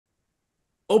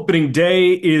Opening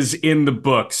day is in the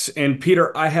books. And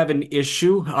Peter, I have an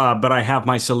issue, but I have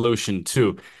my solution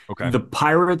too. Okay. The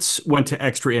Pirates went to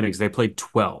extra innings. They played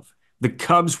 12. The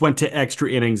Cubs went to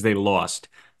extra innings. They lost.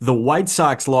 The White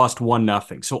Sox lost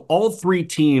 1-0. So all three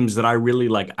teams that I really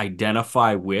like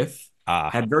identify with Ah,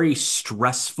 had very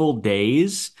stressful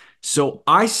days. So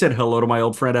I said hello to my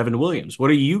old friend Evan Williams. What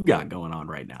do you got going on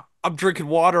right now? I'm drinking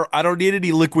water. I don't need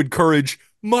any liquid courage.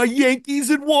 My Yankees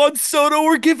and Juan Soto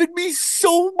are giving me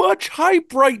so much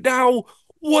hype right now.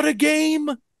 What a game.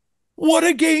 What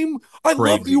a game. I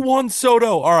love you, Crazy. Juan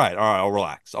Soto. All right, I'll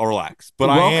relax. I'll relax. But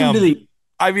I Welcome to am the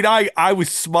I was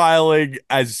smiling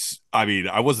I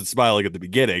wasn't smiling at the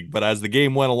beginning, but as the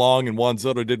game went along and Juan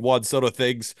Soto did Juan Soto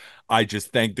things, I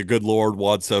just thanked the good Lord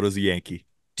Juan Soto's a Yankee.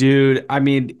 Dude, I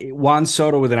mean, Juan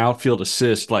Soto with an outfield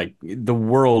assist, like the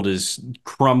world is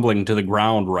crumbling to the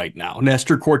ground right now.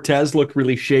 Nestor Cortez looked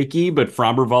really shaky, but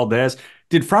Framber Valdez,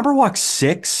 did Framber walk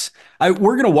six?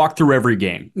 We're going to walk through every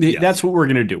game. That's Yes. what we're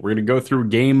going to do. We're going to go through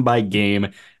game by game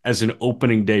as an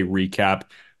opening day recap.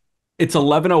 It's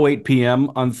 11:08 p.m.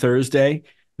 on Thursday.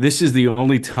 This is the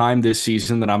only time this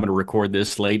season that I'm going to record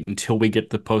this late until we get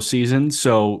the postseason.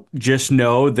 So just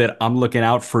know that I'm looking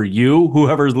out for you,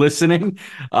 whoever's listening.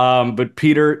 But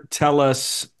Peter, tell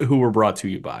us who we're brought to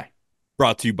you by.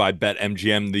 Brought to you by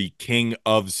BetMGM, the king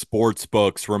of sports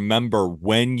books. Remember,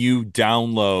 when you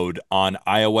download on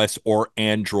iOS or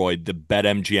Android the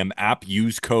BetMGM app,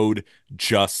 use code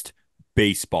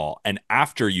JUSTBASEBALL. And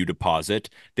after you deposit,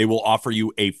 they will offer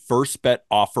you a first bet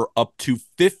offer up to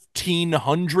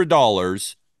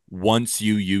 $1,500 once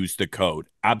you use the code.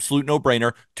 Absolute no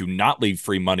brainer. Do not leave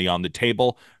free money on the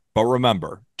table. But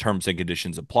remember, terms and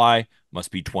conditions apply. Must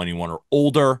be 21 or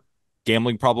older.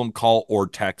 Gambling problem, call or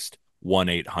text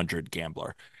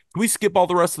 1-800-GAMBLER. Can we skip all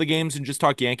the rest of the games and just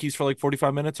talk Yankees for like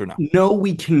 45 minutes or no? No, we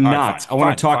All right, fine, cannot. I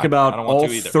want to fine, talk fine. I about don't want all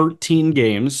to either. 13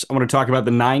 games. I want to talk about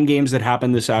the 9 games that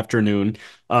happened this afternoon.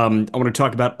 I want to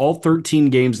talk about all 13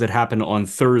 games that happened on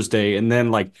Thursday. And then,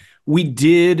 like, we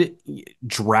did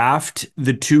draft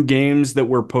the 2 games that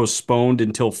were postponed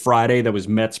until Friday. That was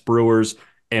Mets, Brewers,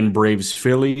 and Braves,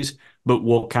 Phillies. But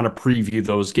we'll kind of preview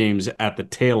those games at the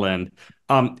tail end.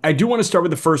 I do want to start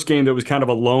with the first game that was kind of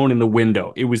alone in the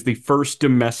window. It was the first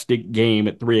domestic game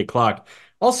at 3 o'clock.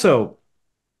 Also,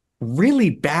 really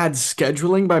bad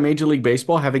scheduling by Major League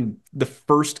Baseball, having the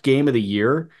first game of the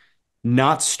year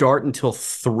not start until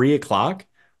 3 o'clock.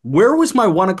 Where was my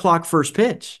 1 o'clock first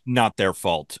pitch? Not their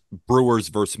fault. Brewers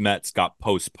versus Mets got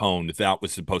postponed. That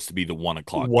was supposed to be the 1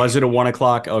 o'clock Was game. it a 1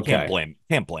 o'clock? Can't Okay. blame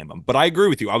them. But I agree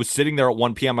with you. I was sitting there at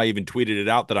 1 p.m. I even tweeted it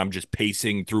out that I'm just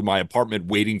pacing through my apartment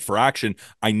waiting for action.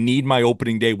 I need my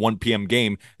opening day 1 p.m.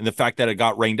 game. And the fact that it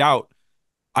got rained out,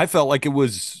 I felt like it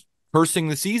was cursing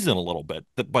the season a little bit.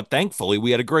 But thankfully,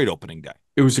 we had a great opening day.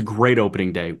 It was a great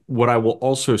opening day. What I will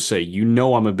also say,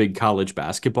 I'm a big college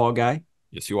basketball guy.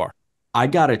 Yes, you are. I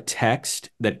got a text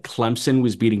that Clemson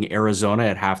was beating Arizona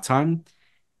at halftime.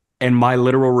 And my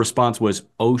literal response was,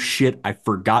 oh shit, I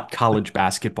forgot college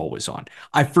basketball was on.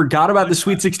 I forgot about the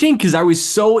Sweet 16 because I was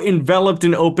so enveloped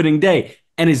in opening day.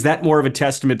 And is that more of a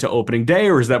testament to opening day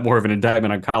or is that more of an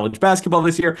indictment on college basketball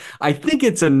this year? I think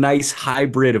it's a nice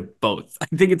hybrid of both. I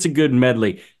think it's a good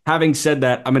medley. Having said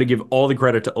that, I'm going to give all the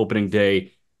credit to opening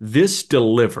day. This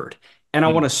delivered. And I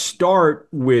want to start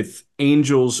with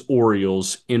Angels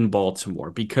Orioles in Baltimore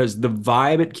because the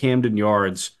vibe at Camden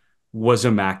Yards was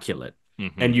immaculate.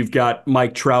 Mm-hmm. And you've got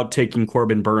Mike Trout taking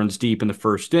Corbin Burns deep in the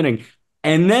first inning.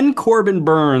 And then Corbin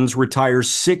Burns retires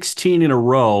 16 in a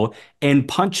row and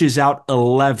punches out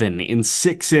 11 in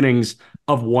 6 innings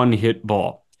of one hit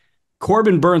ball.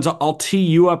 Corbin Burns, I'll tee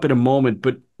you up in a moment,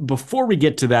 but before we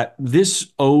get to that,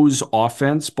 this O's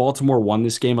offense, Baltimore won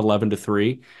this game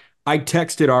 11-3. I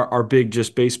texted our big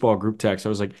just baseball group text. I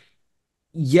was like,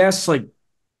 yes, like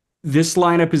this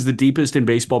lineup is the deepest in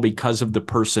baseball because of the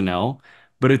personnel,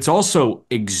 but it's also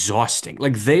exhausting.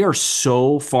 Like they are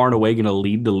so far and away going to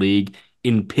lead the league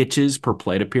in pitches per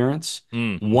plate appearance.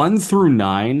 Mm-hmm. 1 through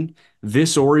 9,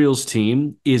 this Orioles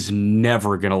team is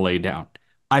never going to lay down.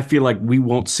 I feel like we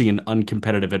won't see an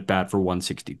uncompetitive at bat for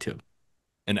 162.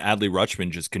 And Adley Rutschman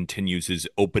just continues his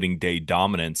opening day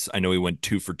dominance. I know he went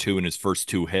 2 for 2 in his first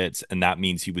 2 hits, and that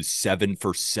means he was 7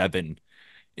 for 7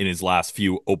 in his last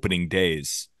few opening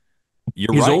days.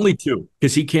 You're He's right. only two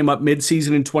because he came up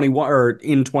midseason in 21 or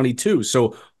in 22.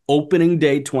 So opening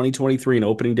day 2023 and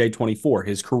opening day 24.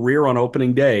 His career on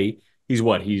opening day, he's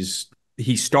what?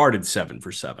 He started 7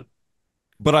 for 7.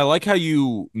 But I like how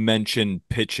you mentioned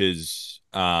pitches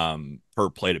per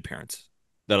plate appearance.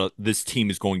 That this team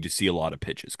is going to see a lot of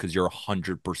pitches because you're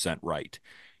 100% right.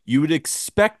 you would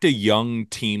expect a young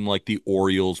team like the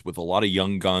Orioles with a lot of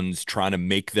young guns trying to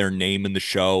make their name in the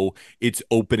show. It's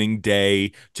opening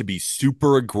day to be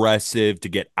super aggressive, to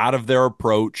get out of their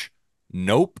approach.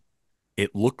 Nope.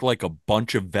 It looked like a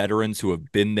bunch of veterans who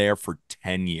have been there for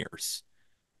 10 years.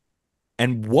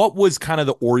 And what was kind of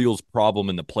the Orioles' problem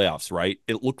in the playoffs, right?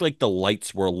 It looked like the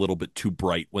lights were a little bit too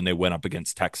bright when they went up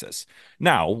against Texas.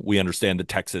 Now, we understand the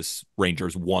Texas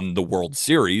Rangers won the World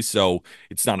Series, so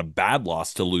it's not a bad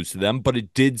loss to lose to them, but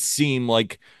it did seem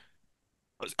like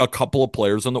a couple of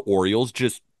players on the Orioles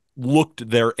just looked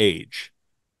their age.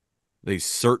 They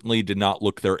certainly did not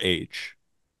look their age.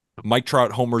 Mike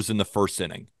Trout homers in the first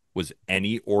inning. Was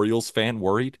any Orioles fan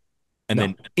worried? And No.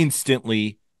 then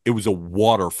instantly, it was a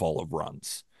waterfall of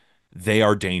runs. They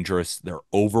are dangerous. They're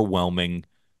overwhelming.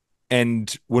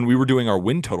 And when we were doing our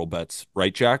win total bets,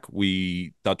 right, Jack,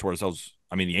 we thought to ourselves,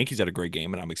 I mean, the Yankees had a great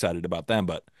game and I'm excited about them,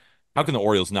 but how can the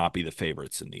Orioles not be the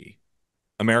favorites in the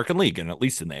American League and at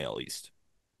least in the AL East?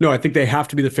 No, I think they have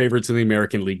to be the favorites in the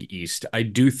American League East. I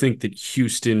do think that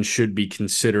Houston should be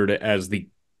considered as the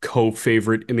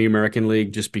co-favorite in the American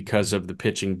League just because of the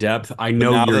pitching depth. I But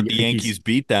know now your that the Yankees. Yankees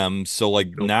beat them, so like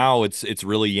now it's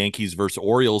really Yankees versus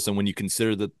Orioles. And when you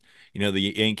consider that,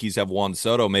 the Yankees have Juan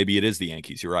Soto, maybe it is the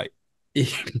Yankees. You're right.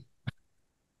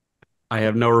 I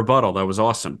have no rebuttal. That was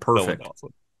awesome. That was Perfect.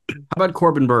 awesome. How about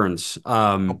Corbin Burns?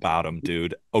 About him,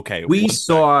 dude. Okay, We one sec.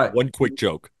 saw. One quick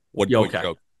joke. One Yeah, quick okay.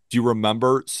 joke. Do you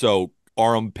remember? So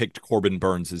Aram picked Corbin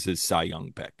Burns as his Cy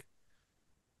Young pick,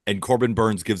 and Corbin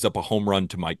Burns gives up a home run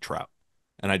to Mike Trout.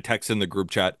 And I text in the group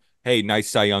chat, "Hey, nice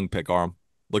Cy Young pick, Aram.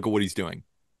 Look at what he's doing."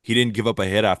 He didn't give up a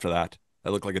hit after that.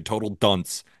 That looked like a total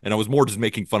dunce, and I was more just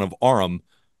making fun of Aram,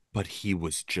 but he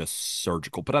was just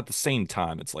surgical. But at the same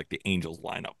time, it's like the Angels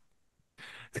lineup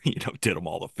did him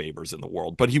all the favors in the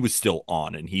world, but he was still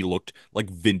on and he looked like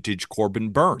vintage Corbin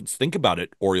Burns. Think about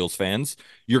it, Orioles fans.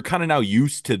 You're kind of now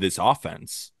used to this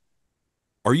offense.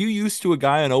 Are you used to a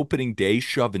guy on opening day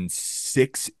shoving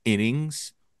 6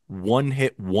 innings, one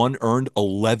hit, one earned,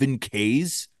 11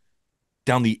 Ks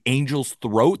down the Angels'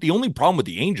 throat? The only problem with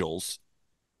the Angels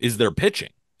is their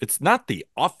pitching. It's not the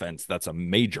offense that's a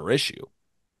major issue.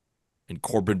 And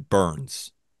Corbin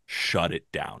Burns shut it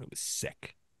down. It was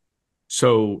sick.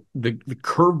 So the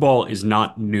curveball is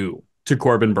not new to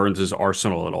Corbin Burns'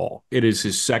 arsenal at all. It is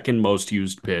his second most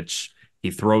used pitch.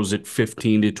 He throws it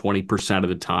 15 to 20% of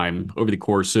the time over the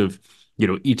course of,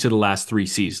 each of the last three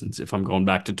seasons. If I'm going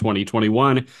back to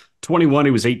 2021, 21,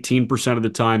 he was 18% of the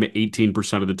time,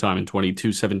 18% of the time in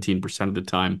 22, 17% of the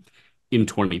time in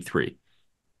 23.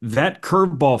 That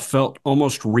curveball felt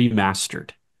almost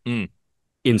remastered Mm.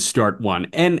 in start one.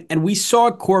 And we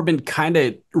saw Corbin kind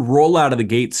of roll out of the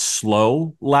gate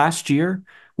slow last year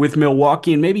with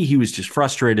Milwaukee, and maybe he was just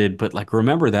frustrated, but like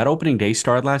remember that opening day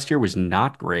start last year was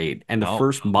not great. And the No.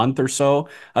 first month or so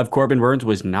of Corbin Burns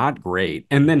was not great.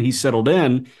 And then he settled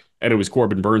in and it was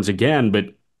Corbin Burns again, but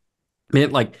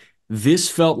man, like this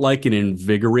felt like an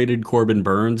invigorated Corbin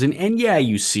Burns. And yeah,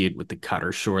 you see it with the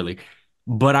cutter, surely.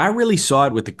 But I really saw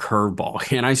it with the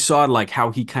curveball. And I saw like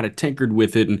how he kind of tinkered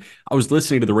with it. And I was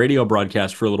listening to the radio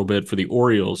broadcast for a little bit for the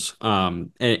Orioles.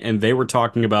 And they were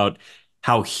talking about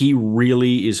how he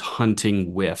really is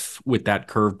hunting with that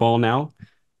curveball now.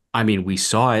 I mean, we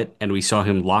saw it and we saw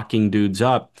him locking dudes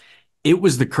up. It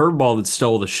was the curveball that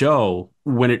stole the show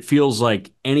when it feels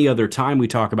like any other time we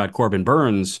talk about Corbin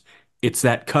Burns, it's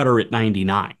that cutter at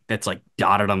 99 that's like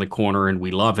dotted on the corner and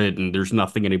we love it and there's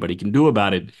nothing anybody can do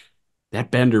about it. That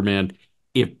bender, man,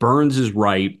 if Burns is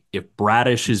right, if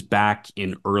Bradish is back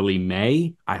in early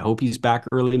May, I hope he's back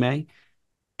early May,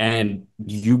 and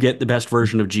you get the best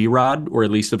version of G Rod, or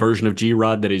at least the version of G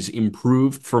Rod that is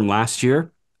improved from last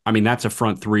year. I mean, that's a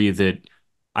front three that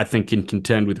I think can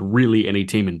contend with really any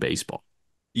team in baseball.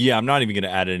 Yeah, I'm not even going to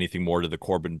add anything more to the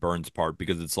Corbin Burns part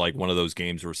because it's like one of those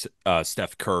games where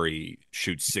Steph Curry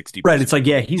shoots Right. 60% It's like,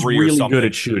 yeah, from he's three or really good something.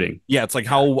 at shooting. Yeah, it's like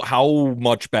Yeah. how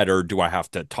much better do I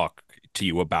have to talk to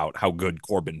you about how good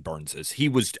Corbin Burns is? He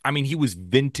was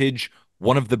vintage,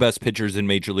 one of the best pitchers in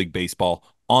Major League Baseball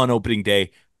on opening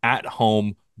day at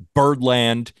home.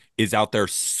 Birdland is out there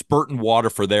spurting water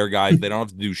for their guys. They don't have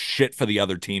to do shit for the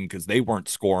other team because they weren't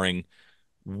scoring.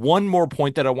 One more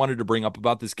point that I wanted to bring up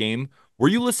about this game. Were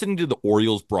you listening to the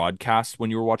Orioles broadcast when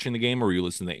you were watching the game, or were you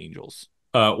listening to the Angels?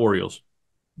 Orioles.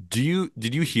 Did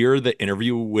you hear the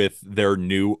interview with their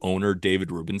new owner,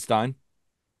 David Rubenstein?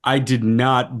 I did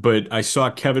not, but I saw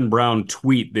Kevin Brown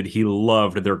tweet that he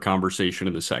loved their conversation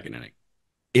in the second inning.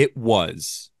 It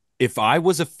was, if I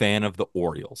was a fan of the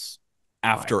Orioles,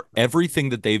 Fire. after everything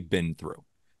that they've been through,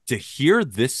 to hear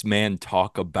this man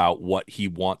talk about what he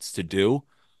wants to do,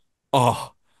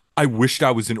 oh, I wished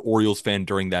I was an Orioles fan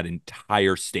during that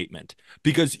entire statement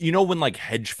because when like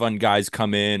hedge fund guys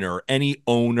come in or any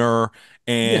owner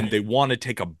Yeah. and they want to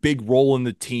take a big role in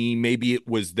the team, maybe it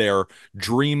was their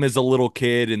dream as a little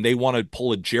kid and they want to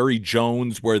pull a Jerry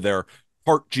Jones where they're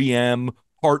part GM,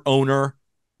 part owner.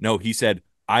 No, he said,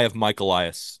 I have Mike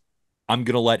Elias. I'm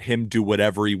going to let him do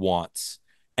whatever he wants.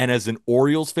 And as an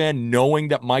Orioles fan, knowing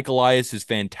that Mike Elias is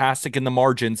fantastic in the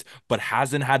margins, but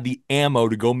hasn't had the ammo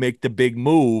to go make the big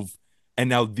move. And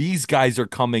now these guys are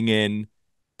coming in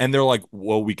and they're like,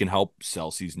 well, we can help sell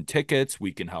season tickets.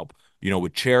 We can help,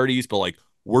 with charities, but like,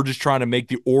 we're just trying to make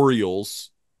the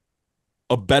Orioles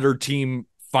a better team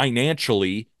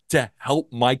financially to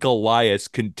help Mike Elias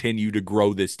continue to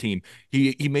grow this team.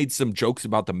 He made some jokes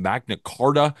about the Magna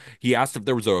Carta. He asked if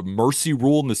there was a mercy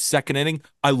rule in the second inning.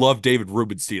 I love David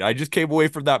Rubenstein. I just came away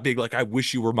from that being like, I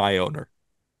wish you were my owner.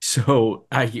 So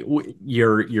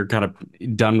you're kind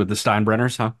of done with the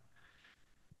Steinbrenners, huh?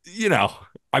 You know,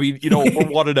 I mean, we're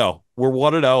 1-0. We're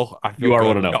 1-0. I feel You are good.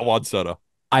 one to We know. got Juan Soto.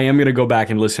 I am going to go back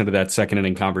and listen to that second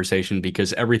inning conversation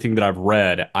because everything that I've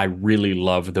read, I really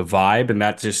love the vibe. And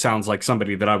that just sounds like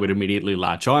somebody that I would immediately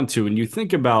latch onto. And you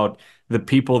think about the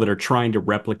people that are trying to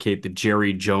replicate the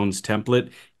Jerry Jones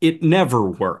template, it never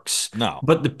works. No.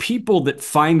 But the people that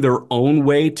find their own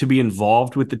way to be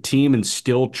involved with the team and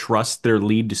still trust their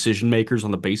lead decision makers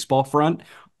on the baseball front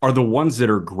are the ones that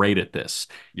are great at this.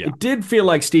 Yeah. It did feel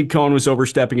like Steve Cohen was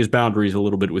overstepping his boundaries a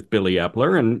little bit with Billy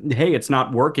Epler. And hey, it's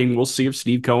not working. We'll see if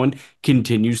Steve Cohen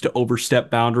continues to overstep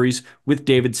boundaries with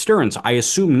David Stearns. I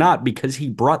assume not because he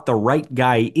brought the right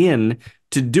guy in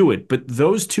to do it. But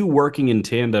those two working in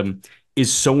tandem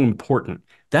is so important.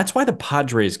 That's why the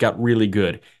Padres got really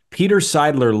good. Peter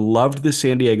Seidler loved the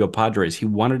San Diego Padres. He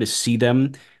wanted to see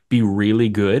them be really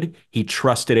good. He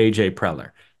trusted AJ Preller.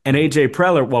 And Mhm. AJ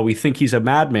Preller, while we think he's a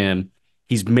madman,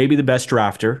 he's maybe the best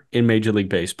drafter in Major League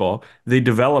Baseball. They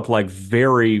develop like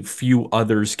very few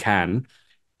others can.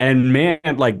 And man,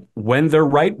 like when they're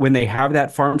right, when they have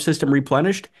that farm system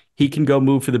replenished, he can go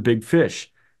move for the big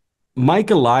fish. Mike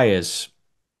Elias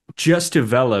just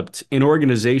developed an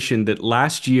organization that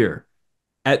last year,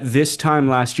 at this time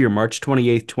last year, March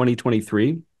 28th,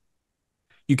 2023,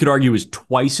 you could argue is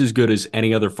twice as good as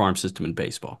any other farm system in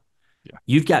baseball. Yeah.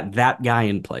 You've got that guy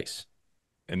in place.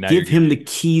 And now you're Give him giving the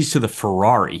keys to the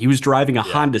Ferrari. He was driving a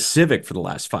yeah. Honda Civic for the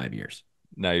last 5 years.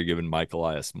 Now you're giving Mike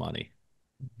Elias money.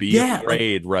 Be Yeah, like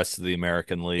afraid, rest of the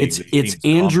American League. it's This it's team's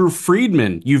Andrew coming.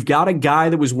 Friedman. You've got a guy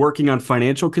that was working on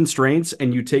financial constraints,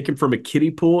 and you take him from a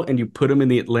kiddie pool and you put him in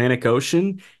the Atlantic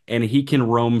Ocean, and he can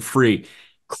roam free.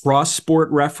 Cross sport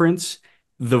reference.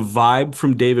 The vibe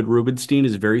from David Rubenstein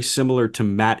is very similar to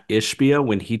Matt Ishbia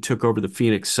when he took over the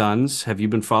Phoenix Suns. Have you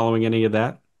been following any of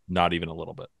that? Not even a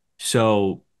little bit.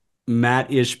 So Matt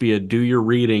Ishbia, do your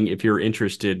reading if you're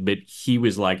interested. But he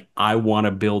was like, I want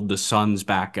to build the Suns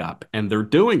back up. And they're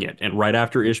doing it. And right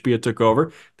after Ishbia took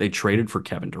over, they traded for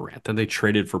Kevin Durant and they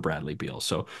traded for Bradley Beal.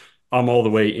 So I'm all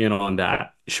the way in on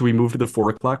that. Should we move to the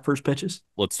 4 o'clock first pitches?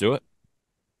 Let's do it.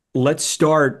 Let's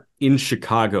start in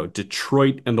Chicago,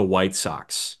 Detroit and the White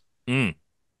Sox. Mm,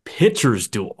 Pitchers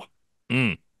duel.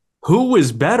 mm. Who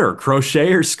was better,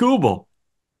 Crochet or Scooble?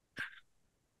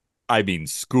 I mean,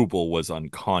 Scooble was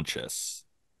unconscious,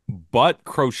 but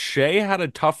Crochet had a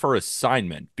tougher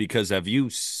assignment because have you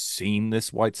seen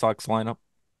this White Sox lineup?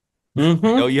 I know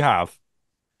Mm-hmm. you have,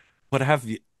 but have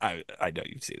you? I know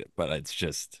you've seen it, but it's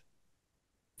just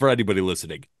for anybody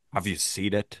listening, have you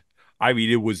seen it? I mean,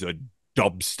 it was a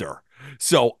dumpster.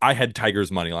 So I had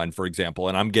Tigers money line, for example,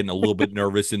 and I'm getting a little bit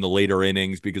nervous in the later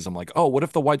innings because I'm like, oh, what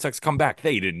if the White Sox come back?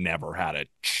 They did never had a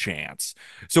chance.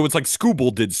 So it's like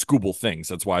Scooble did Scooble things.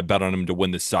 That's why I bet on him to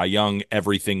win the Cy Young.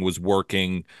 Everything was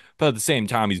working, but at the same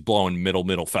time, he's blowing middle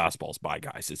fastballs by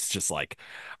guys. It's just like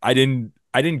I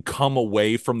didn't come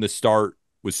away from the start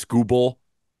with Scooble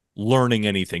learning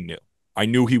anything new. I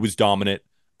knew he was dominant.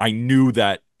 I knew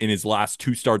that in his last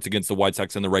two starts against the White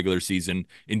Sox in the regular season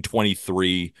in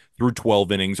 23 through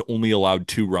 12 innings, only allowed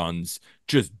 2 runs,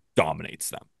 just dominates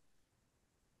them.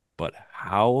 But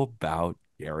how about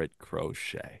Garrett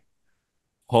Crochet?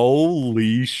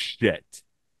 Holy shit.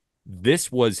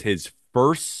 This was his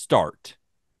first start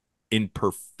in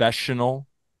professional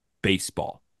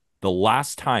baseball. The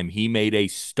last time he made a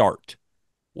start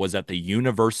was at the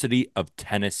University of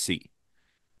Tennessee.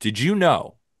 Did you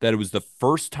know that it was the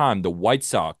first time the White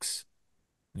Sox,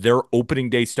 their opening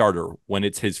day starter, when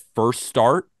it's his first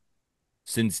start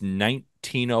since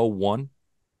 1901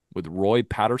 with Roy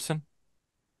Patterson?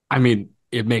 I mean,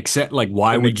 it makes sense. Like,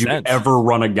 why It would makes you sense. ever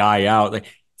run a guy out? Like,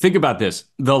 think about this.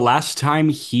 The last time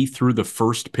he threw the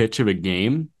first pitch of a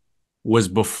game was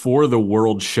before the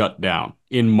world shut down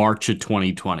in March of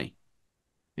 2020.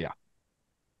 Yeah.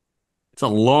 It's a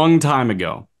long time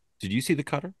ago. Did you see the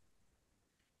cutter?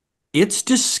 It's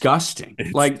disgusting.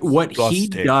 It's Like what he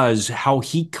disgusting. does, how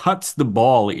he cuts the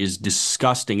ball is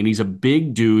disgusting. And he's a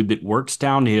big dude that works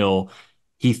downhill.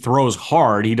 He throws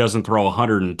hard. He doesn't throw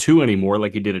 102 anymore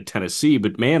like he did at Tennessee.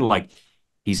 But man, like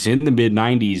he's in the mid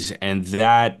 90s. And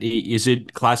that is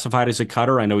it classified as a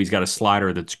cutter? I know he's got a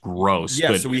slider that's gross, Yeah,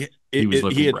 but so he was he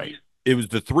looking had great. it was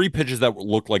the three pitches that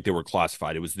looked like they were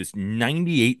classified. It was this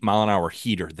 98-mile-an-hour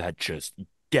heater that just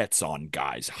gets on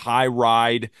guys. High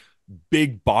ride,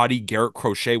 big body. Garrett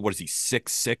Crochet, what is he,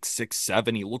 6'6",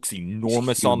 6'7"? He looks He's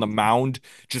enormous on the huge. mound,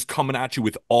 just coming at you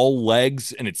with all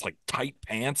legs, and it's like tight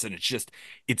pants, and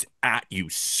it's at you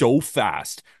so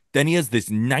fast. Then he has this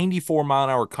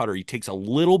 94-mile-an-hour cutter. He takes a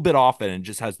little bit off it and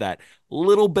just has that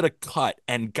little bit of cut,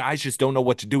 and guys just don't know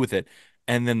what to do with it.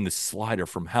 And then the slider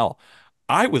from hell.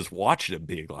 I was watching it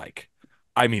being like,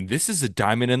 I mean, this is a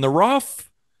diamond in the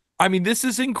rough. I mean, this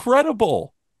is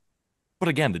incredible. But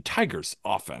again, the Tigers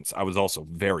offense, I was also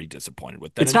very disappointed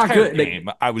with that It's not entire good. game.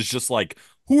 I was just like,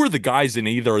 who are the guys in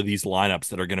either of these lineups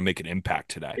that are going to make an impact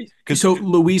today? Because So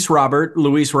Luis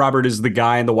Robert is the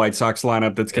guy in the White Sox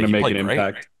lineup that's going to he make an played great.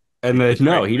 impact. And He then played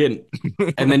no, great. he didn't.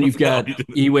 And then you've No, got he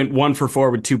didn't. he went 1 for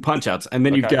 4 with two punch outs. And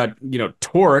then you've Okay. got,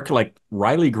 Torque, like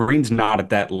Riley Green's not at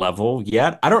that level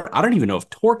yet. I don't even know if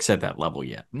Torque's at that level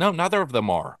yet. No, neither of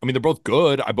them are. I mean, they're both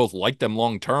good. I both like them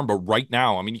long term, but right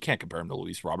now, I mean, you can't compare him to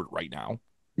Luis Robert right now.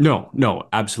 No, no,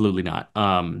 absolutely not.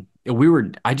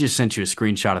 I just sent you a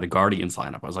screenshot of the Guardians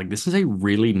lineup. I was like, this is a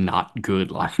really not good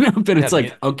lineup. And Yeah, it's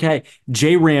like, okay,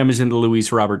 J Ram is in the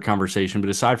Luis Robert conversation. But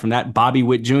aside from that, Bobby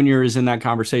Witt Jr. is in that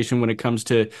conversation when it comes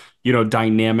to,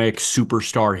 dynamic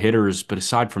superstar hitters. But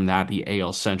aside from that, the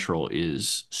AL Central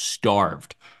is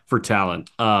starved for talent.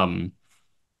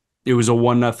 It was a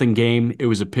 1-0 game. It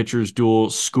was a pitcher's duel.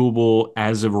 Skubal,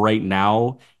 as of right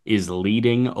now, is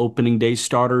leading opening day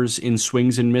starters in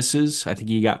swings and misses. I think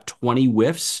he got 20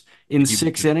 whiffs in he was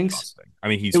 6 innings. disgusting. I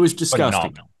mean, It he's was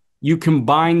disgusting. phenomenal. You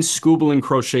combine Skubal and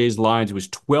Crochet's lines, it was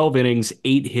 12 innings,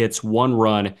 8 hits, 1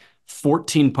 run,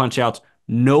 14 punch outs,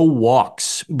 no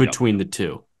walks Yep. between the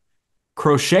two.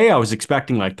 Crochet, I was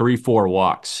expecting like 3, 4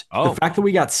 walks. The Oh, fact that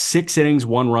we got 6 innings,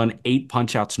 1 run, 8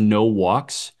 punch outs, no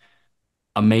walks,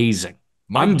 amazing.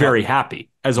 my I'm dumb very happy.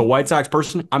 As a White Sox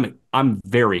person, I'm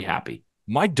very happy.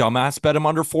 my dumbass bet him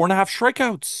under 4.5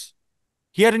 strikeouts.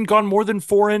 He hadn't gone more than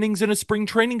 4 innings in a spring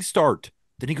training start.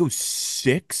 Then he goes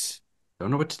six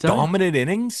Don't know what to tell you. dominant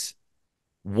innings.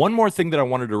 One more thing that I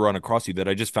wanted to run across you that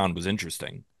I just found was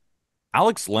interesting.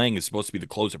 Alex Lang is supposed to be the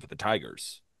closer for the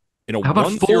Tigers. In a How about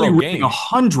 1 Foley 0 ripping a game,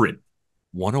 hundred?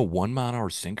 101-mile-an-hour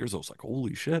sinkers. I was like,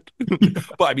 holy shit.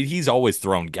 But I mean, he's always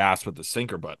thrown gas with the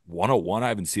sinker, but 101, I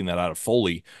haven't seen that out of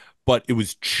Foley. But it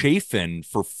was Chafin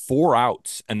for 4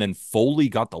 outs, and then Foley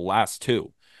got the last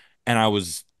two. And I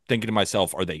was thinking to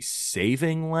myself, are they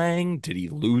saving Lang? Did he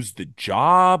lose the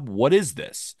job? What is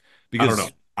this? I don't know.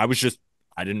 Because I was just,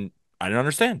 I didn't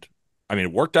understand. I mean,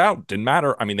 it worked out. Didn't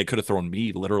matter. I mean, they could have thrown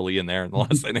me literally in there in the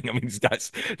last inning. I mean,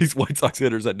 these White Sox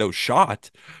hitters had no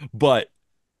shot. But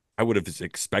I would have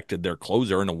expected their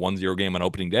closer in a 1-0 game on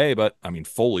opening day, but I mean,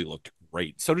 Foley looked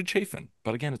great. So did Chafin.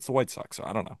 But again, it's the White Sox, so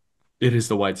I don't know. It is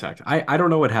the White Sox. I don't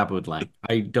know what happened with Lang.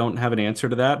 I don't have an answer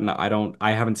to that, and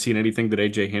I haven't seen anything that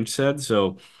AJ Hinch said,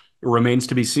 so it remains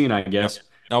to be seen, I Yep. guess.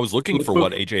 I was looking Let's for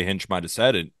what move. AJ Hinch might have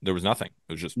said, and there was nothing.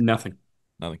 It was just Nothing.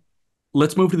 nothing.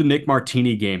 Let's move to the Nick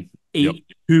Martini game. Yep.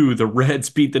 8-2, the Reds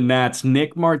beat the Nats.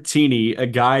 Nick Martini, a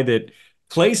guy that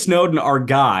Clay Snowden, our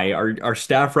guy, our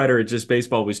staff writer at Just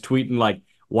Baseball, was tweeting like,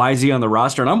 why is he on the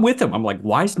roster? And I'm with him. I'm like,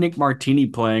 why is Nick Martini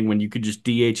playing when you could just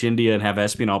DH India and have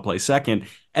Espinal play second?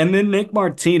 And then Nick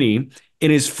Martini,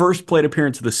 in his first plate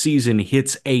appearance of the season,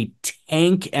 hits a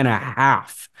tank and a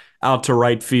half out to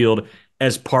right field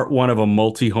as part one of a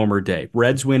multi-homer day.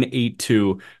 Reds win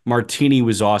 8-2. Martini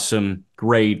was awesome.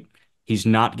 Great. He's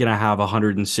not going to have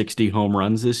 160 home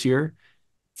runs this year.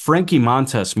 Frankie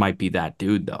Montas might be that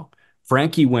dude, though.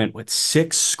 Frankie went with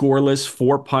 6 scoreless,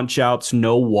 4 punch outs,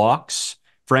 no walks.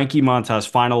 Frankie Montas,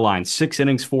 final line, 6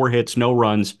 innings, 4 hits, no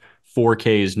runs, 4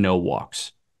 Ks, no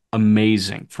walks.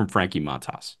 Amazing from Frankie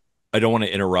Montas. I don't want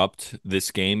to interrupt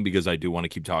this game because I do want to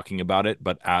keep talking about it.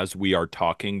 But as we are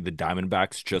talking, the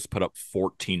Diamondbacks just put up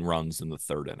 14 runs in the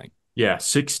third inning. Yeah,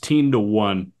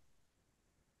 16-1.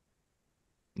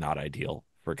 Not ideal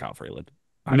for Cal Fraley.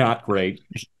 I mean, Not great.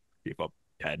 gave up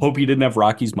 10. Hope you didn't have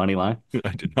Rocky's money line.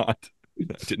 I did not.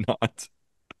 I did not.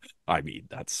 I mean,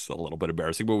 that's a little bit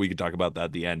embarrassing, but we could talk about that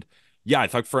at the end. Yeah, I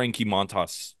thought Frankie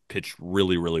Montas pitched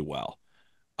really, really well.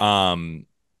 Um,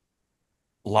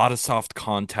 A lot of soft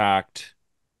contact,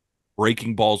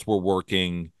 breaking balls were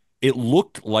working. It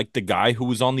looked like the guy who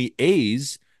was on the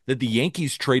A's that the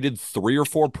Yankees traded 3 or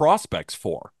 4 prospects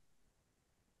for.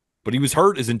 But he was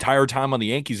hurt his entire time on the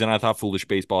Yankees, and I thought Foolish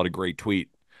Baseball had a great tweet.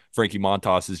 Frankie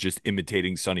Montas is just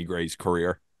imitating Sonny Gray's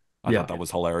career. I thought Yeah. that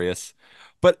was hilarious.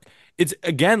 But it's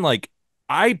again like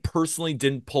I personally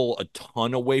didn't pull a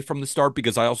ton away from the start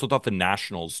because I also thought the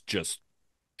Nationals just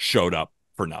showed up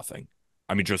for nothing.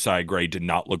 I mean, Josiah Gray did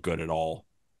not look good at all.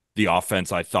 The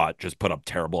offense, I thought, just put up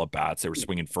terrible at bats. They were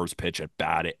swinging first pitch at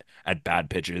bad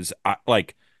pitches.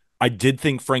 I did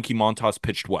think Frankie Montas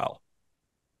pitched well,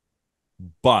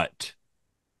 but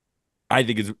I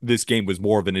think this game was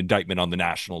more of an indictment on the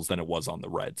Nationals than it was on the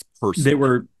Reds, They personally.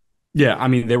 were, yeah, I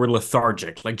mean, they were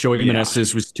lethargic. Like Joey Yeah.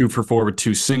 Meneses was 2 for 4 with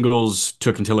 2 singles.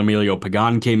 Took until Emilio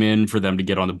Pagan came in for them to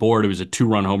get on the board. It was a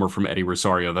 2-run homer from Eddie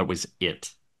Rosario. That was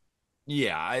it.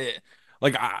 Yeah.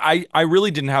 I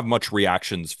really didn't have much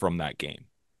reactions from that game.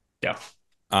 Yeah.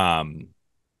 Um,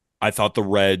 I thought the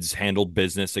Reds handled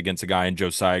business against a guy in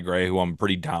Josiah Gray, who I'm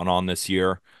pretty down on this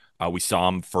year. We saw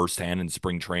him firsthand in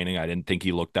spring training. I didn't think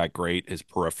he looked that great. His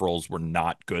peripherals were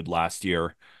not good last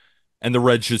year. And the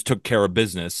Reds just took care of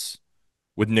business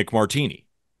with Nick Martini,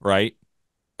 right?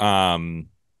 Um,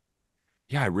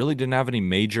 yeah, I really didn't have any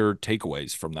major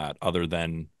takeaways from that other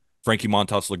than Frankie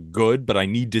Montas looked good, but I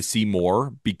need to see more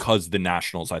because the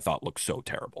Nationals I thought looked so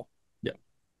terrible. Yeah.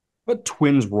 But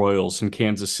Twins Royals in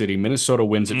Kansas City, Minnesota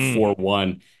wins at Mm.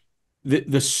 4-1.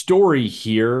 The story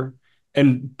here,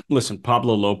 and listen,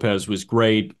 Pablo Lopez was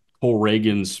great. Cole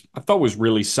Reagan's I thought was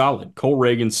really solid. Cole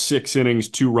Reagan 6 innings,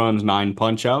 2 runs, 9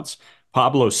 punch outs.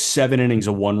 Pablo 7 innings,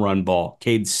 a 1-run ball.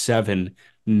 Cade 7,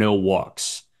 no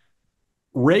walks.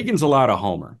 Reagan's allowed a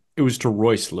homer. It was to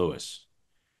Royce Lewis.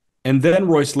 And then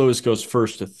Royce Lewis goes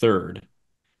first to third.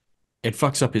 It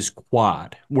fucks up his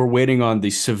quad. We're waiting on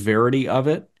the severity of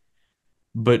it.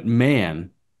 But man,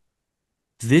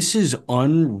 this is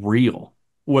unreal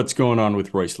what's going on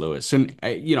with Royce Lewis. And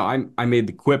I made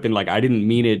the quip and like I didn't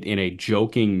mean it in a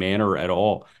joking manner at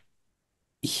all.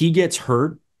 He gets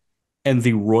hurt and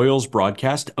the Royals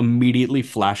broadcast immediately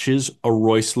flashes a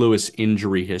Royce Lewis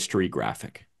injury history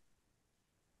graphic.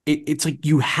 It's like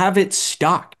you have it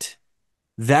stocked.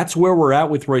 That's where we're at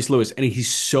with Royce Lewis and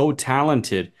he's so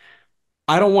talented.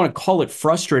 I don't want to call it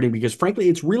frustrating because frankly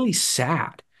it's really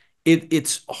sad.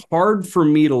 It's hard for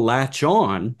me to latch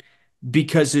on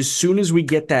because as soon as we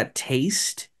get that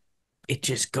taste, it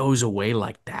just goes away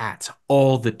like that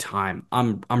all the time.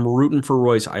 I'm rooting for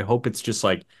Royce. I hope it's just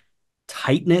like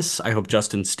tightness. I hope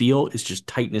Justin Steele is just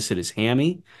tightness at his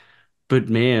hammy. But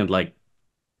man, like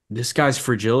this guy's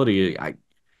fragility,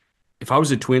 if I was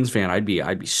a Twins fan, I'd be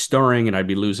stirring and I'd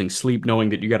be losing sleep knowing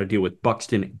that you got to deal with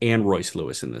Buxton and Royce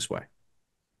Lewis in this way.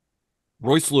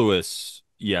 Royce Lewis,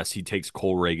 yes, he takes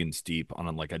Cole Reagan's deep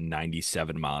on like a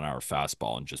 97-mile-an-hour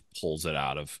fastball and just pulls it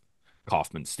out of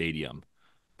Kauffman Stadium.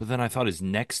 But then I thought his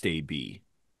next AB,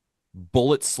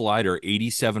 bullet slider,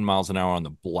 87 miles an hour on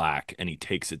the black, and he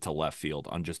takes it to left field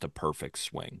on just a perfect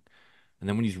swing. And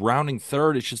then when he's rounding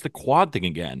third, it's just the quad thing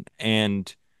again.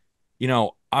 And,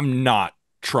 I'm not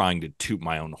trying to toot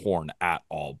my own horn at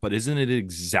all, but isn't it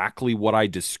exactly what I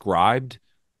described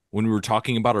when we were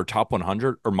talking about our top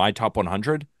 100 or my top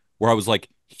 100, where I was like,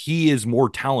 he is more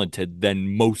talented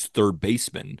than most third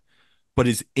basemen, but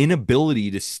his inability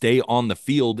to stay on the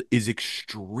field is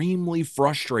extremely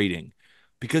frustrating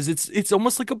because it's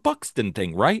almost like a Buxton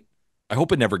thing, right? I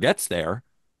hope it never gets there,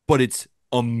 but it's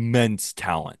immense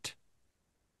talent,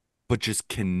 but just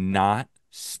cannot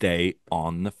stay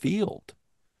on the field.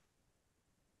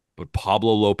 But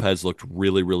Pablo Lopez looked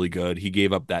really, really good. He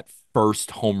gave up that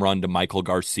first home run to Michael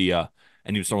Garcia,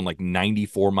 and he was throwing like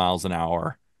 94 miles an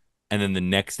hour. And then the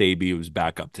next AB was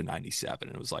back up to 97.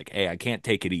 And it was like, hey, I can't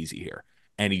take it easy here.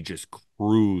 And he just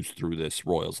cruised through this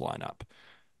Royals lineup.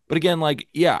 But again, like,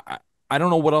 yeah, I don't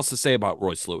know what else to say about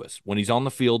Royce Lewis. When he's on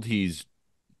the field, he's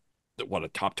what, a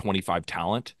top 25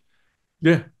 talent,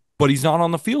 Yeah. but he's not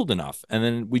on the field enough. And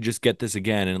then we just get this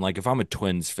again. And like, if I'm a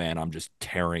Twins fan, I'm just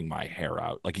tearing my hair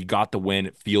out. Like, you got the win.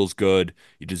 It feels good.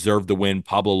 You deserve the win.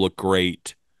 Pablo looked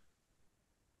great.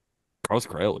 Carlos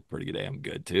Correa looked pretty damn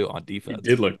good too on He did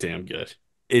defense. look damn good.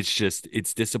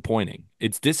 It's disappointing.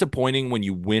 It's disappointing when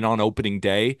you win on opening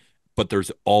day, but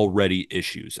there's already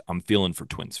issues. I'm feeling for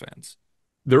Twins fans.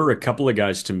 There are a couple of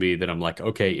guys to me that I'm like,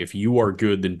 okay, if you are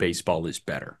good, then baseball is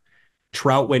better.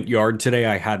 Trout went yard today.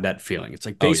 I had that feeling. It's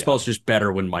like Oh, yeah. baseball's just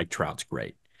better when Mike Trout's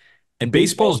great. And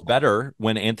baseball Baseball's is better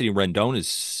when Anthony Rendon is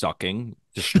sucking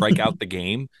to strike out the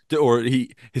game, or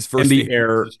his and first the inning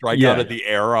was air, a strikeout yeah, at the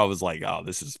air. I was like, oh,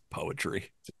 this is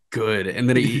poetry. good. And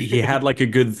then he had like a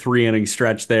good 3 inning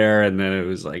stretch there, and then it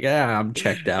was like, yeah, I'm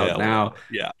checked Yeah, out a little now. bit.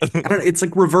 Yeah. I don't. It's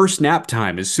like reverse nap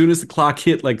time. As soon as the clock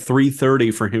hit like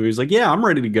 3:30 for him, he was like, yeah, I'm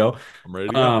ready to go. I'm ready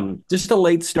to go. Just a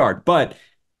late start, but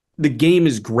the game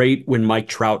is great when Mike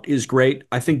Trout is great.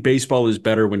 I think baseball is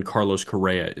better when Carlos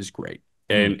Correa is great.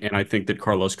 Mm. And I think that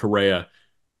Carlos Correa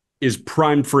is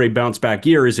primed for a bounce back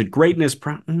year. Is it greatness?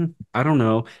 I don't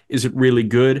know. Is it really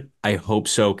good? I hope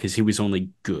so, because he was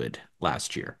only good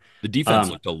last year. The defense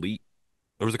Um, looked elite.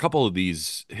 There was a couple of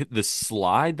these hit the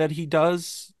slide that he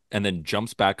does and then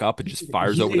jumps back up and just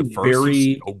fires he's over a to first. He's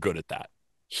very so good at that.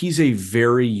 he's a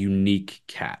very unique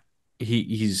cat.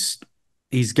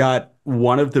 He's got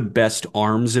one of the best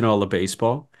arms in all of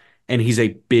baseball, and he's a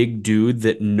big dude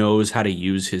that knows how to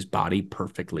use his body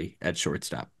perfectly at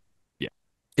shortstop. Yeah.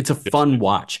 It's a Just fun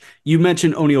watch. You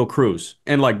mentioned O'Neal Cruz,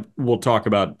 and like we'll talk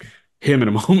about him in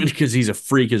a moment because he's a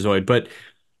freakazoid, but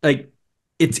like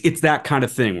it's that kind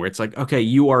of thing where it's like, okay,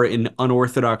 you are an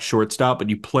unorthodox shortstop, but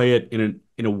you play it in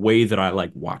a way that I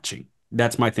like watching.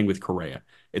 That's my thing with Correa.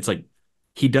 It's like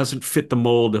he doesn't fit the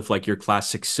mold of like your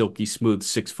classic silky smooth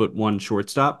 6'1"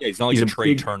 shortstop. yeah, he's not like He's a a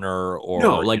Trey big Turner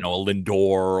no, or like a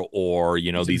Lindor or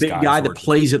he's a these big guys guy who are that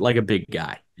just plays it like a big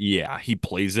guy. yeah, he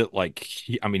plays it like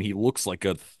I mean, he looks like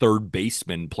a third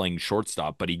baseman playing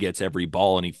shortstop, but he gets every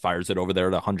ball and he fires it over there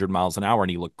at 100 miles an hour and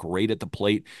he looked great at the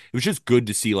plate. It was just good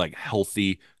to see like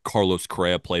healthy Carlos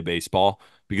Correa play baseball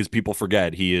because people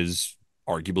forget he is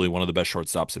arguably one of the best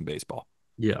shortstops in baseball.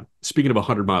 Yeah. Speaking of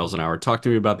 100 miles an hour, talk to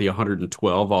me about the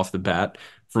 112 off the bat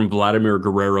from Vladimir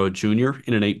Guerrero Jr.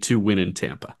 in an 8-2 win in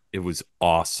Tampa. It was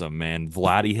awesome, man.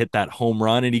 Vladdy hit that home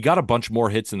run and he got a bunch more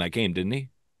hits in that game, didn't he?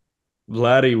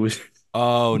 Vladdy was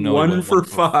Oh no, he one went one for for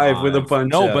five with a five.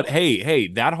 punch No, but out. hey,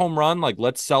 that home run, like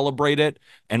let's celebrate it.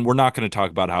 And we're not going to talk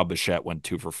about how Bichette went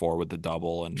 2 for 4 with the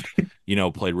double and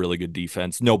played really good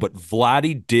defense. No, but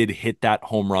Vladdy did hit that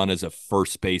home run as a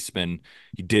first baseman.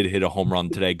 He did hit a home run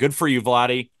today. Good for you,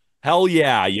 Vladdy. Hell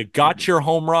yeah, you got your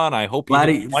home run. I hope you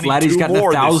hit Vladdy's 22 gotten a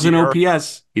more this thousand year.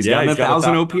 OPS. He's Yeah, gotten he's a got a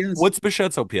thousand thousand. OPS. What's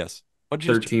Bichette's OPS? What'd you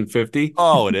just check? 1350.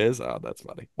 Oh, it is. Oh, that's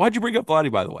funny. Why'd you bring up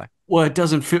Vladdy, by the way? Well, it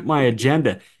doesn't fit my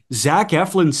agenda. Zach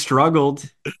Eflin struggled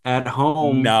at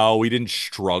home. No, we didn't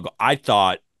struggle. I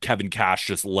thought Kevin Cash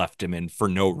just left him in for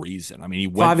no reason. I mean, he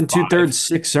went Five and two five. thirds,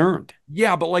 six earned.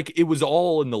 Yeah, but like it was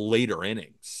all in the later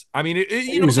innings. I mean,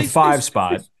 It was a five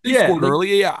spot. they Yeah, scored like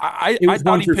early. Yeah, I it I was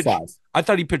thought one he through pitched. five. I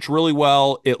thought he pitched really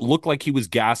well. It looked like he was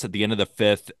gassed at the end of the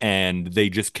fifth, and they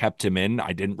just kept him in.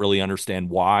 I didn't really understand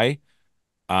why.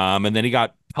 And then he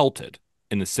got pelted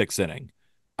in the sixth inning.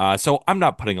 So I'm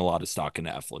not putting a lot of stock in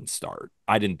Eflin's start.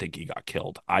 I didn't think he got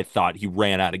killed. I thought he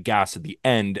ran out of gas at the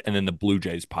end, and then the Blue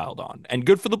Jays piled on. And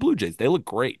good for the Blue Jays. They look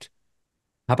great.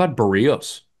 How about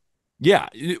Barrios? Yeah,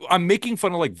 I'm making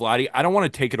fun of like Vladdy. I don't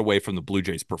want to take it away from the Blue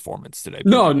Jays' performance today,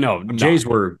 but No, no. I'm not. Jays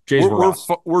We're were we're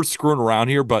awesome. we're screwing around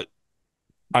here, but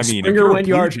I mean, if Springer you're a went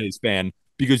Blue yard. Jays fan,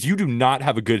 because you do not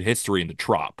have a good history in the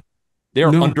Trop.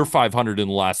 They're No, under 500 in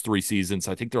the last 3 seasons.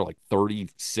 I think they're like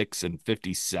 36 and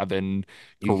 57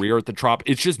 career at the Trop.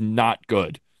 It's just not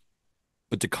good.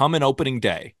 But to come in opening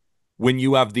day, when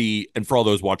you have and for all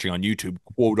those watching on YouTube,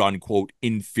 quote unquote,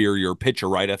 inferior pitcher,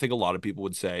 right? I think a lot of people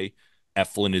would say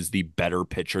Eflin is the better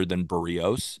pitcher than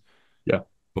Barrios, yeah,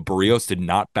 but Barrios did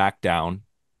not back down,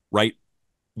 right?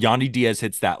 Yandy Diaz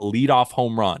hits that leadoff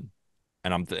home run.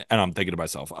 And I'm thinking to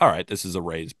myself, all right, this is a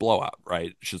Rays blowout,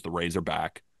 right? It's just the Rays are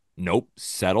back. Nope,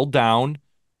 settled down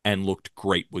and looked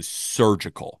great. Was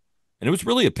surgical, and it was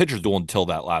really a pitcher's duel until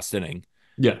that last inning.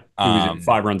 yeah. It was a Um,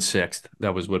 5 run sixth.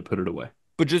 That was what put it away.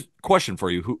 but just question for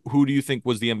you: who do you think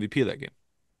was the MVP of that game?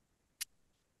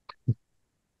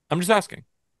 I'm just asking.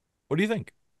 What do you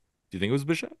think? Do you think it was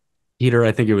Bichette? Peter,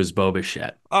 I think it was Bo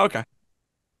Bichette. Oh, okay.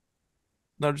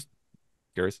 No, just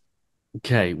curious.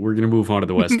 Okay, we're gonna move on to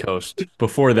the West Coast.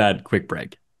 Before that, quick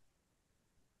break.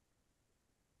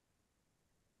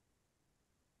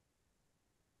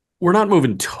 We're not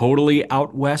moving totally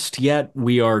out west yet.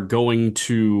 We are going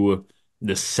to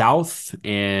the south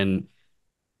and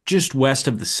just west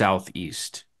of the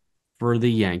southeast for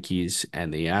the Yankees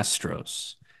and the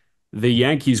Astros. The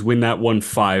Yankees win that one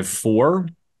 5-4.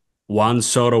 Juan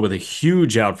Soto with a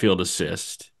huge outfield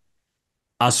assist.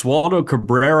 Oswaldo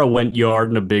Cabrera went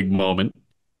yard in a big moment.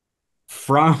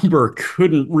 Fromber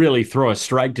couldn't really throw a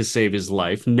strike to save his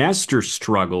life. Nestor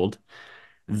struggled.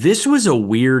 This was a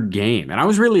weird game, and I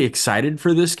was really excited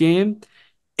for this game.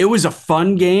 It was a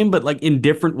fun game, but like in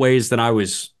different ways than I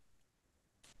was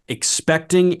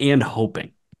expecting and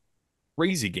hoping.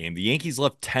 Crazy game. The Yankees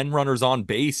left 10 runners on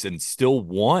base and still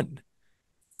won.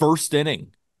 First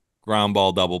inning, ground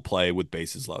ball double play with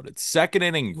bases loaded. Second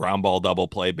inning, ground ball double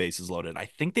play, bases loaded. I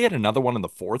think they had another one in the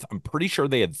fourth. I'm pretty sure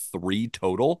they had three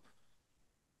total.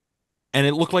 And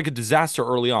it looked like a disaster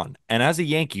early on. And as a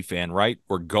Yankee fan, right,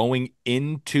 we're going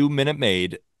into Minute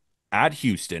Maid at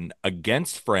Houston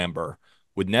against Framber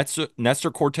with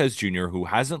Nestor Cortez Jr., who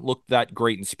hasn't looked that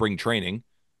great in spring training.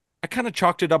 I kind of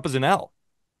chalked it up as an L.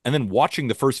 And then watching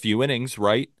the first few innings,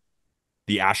 right,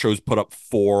 the Astros put up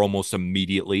four almost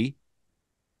immediately.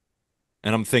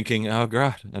 And I'm thinking, oh,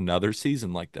 God, another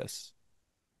season like this.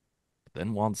 But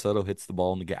then Juan Soto hits the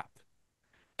ball in the gap.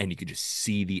 And you could just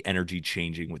see the energy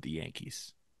changing with the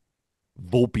Yankees.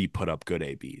 Volpe put up good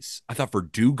ABs. I thought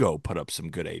Verdugo put up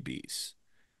some good ABs.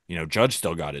 You know, Judge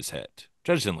still got his hit.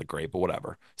 Judge didn't look great, but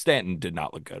whatever. Stanton did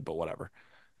not look good, but whatever.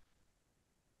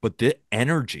 But the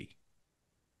energy.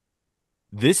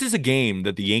 This is a game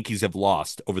that the Yankees have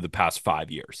lost over the past 5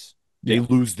 years. They Yeah,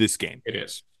 lose this game, it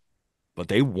is. but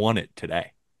they won it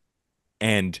today.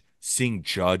 And seeing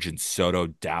Judge and Soto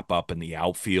dap up in the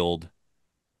outfield.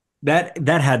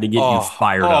 That had to get you Oh,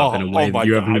 fired up in oh, a oh way that my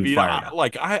you God. haven't I been mean, fired up.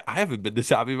 I haven't been this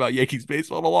happy about Yankees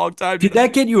baseball in a long time, Did dude.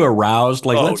 that get you aroused?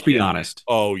 Like, Oh let's be yeah. honest.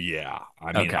 Oh yeah.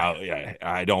 I mean, Okay.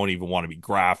 I don't even want to be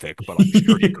graphic, but I'm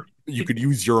sure you could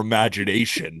use your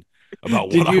imagination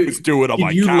about what Did I was you doing on did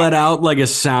my you let couch. out like a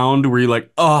sound where you're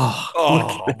like, oh,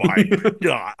 look Oh at my that.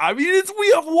 God. I mean,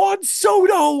 we have Juan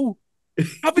Soto.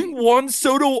 Having Juan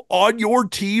Soto on your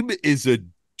team is a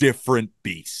different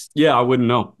beast. Yeah, I wouldn't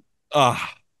know.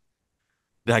 Ah,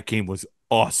 that game was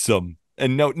awesome.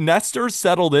 And no, Nestor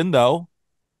settled in though.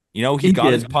 You know, he He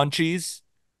got his did. punchies.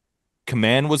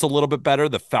 Command was a little bit better.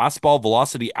 The fastball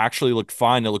velocity actually looked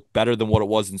fine. It looked better than what it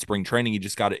was in spring training. He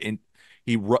just got it in.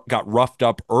 Got roughed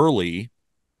up early.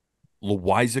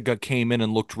 Loizaga came in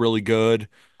and looked really good.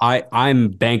 I'm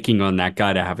banking on that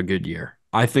guy to have a good year.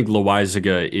 I think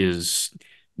Loizaga is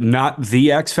not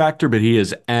the X factor, but he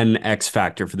is an X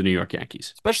factor for the New York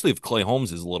Yankees. Especially if Clay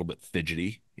Holmes is a little bit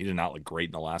fidgety. He did not look great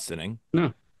in the last inning.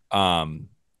 No, Um,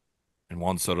 and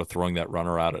Juan Soto throwing that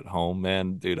runner out at home,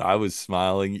 man, dude, I was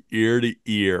smiling ear to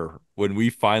ear when we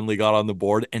finally got on the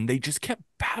board, and they just kept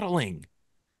battling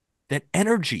that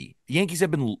energy. The Yankees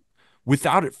have been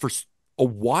without it for a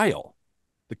while.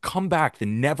 The comeback, the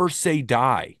never say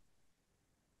die.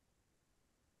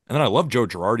 And then I love Joe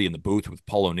Girardi in the booth with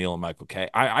Paul O'Neill and Michael Kay.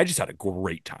 I just had a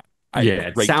great time. I had yeah, a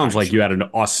it great sounds time like you cheering. had an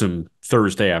awesome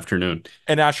Thursday afternoon.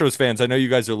 And Astros fans, I know you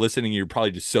guys are listening. You're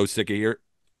probably just so sick of here.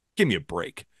 Give me a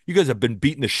break. You guys have been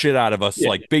beating the shit out of us Yeah,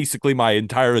 like basically my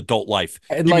entire adult life.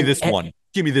 and Give me like, this one.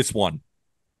 Give me this one.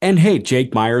 and hey,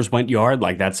 Jake Myers went yard.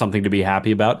 Like that's something to be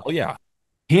happy about. Oh yeah.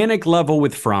 Panic level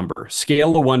with Fromber,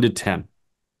 scale of 1 to 10.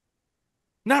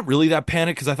 Not really that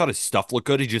panic because I thought his stuff looked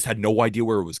good. He just had no idea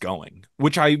where it was going,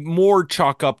 which I more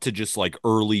chalk up to just like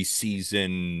early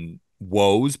season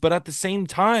woes. But at the same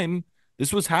time,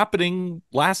 this was happening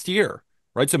last year,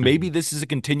 right? So maybe Mhm. this is a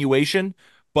continuation,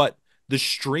 but the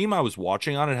stream I was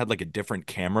watching on it had like a different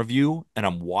camera view, and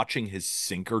I'm watching his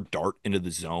sinker dart into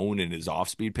the zone and his off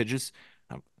speed pitches.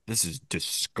 This is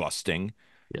disgusting.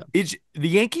 Yeah, It's the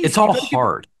Yankees, it's all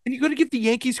hard. you got to give the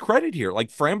Yankees credit here. Like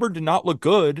Framber did not look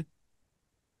good,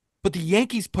 but the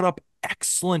Yankees put up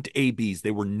excellent ABs.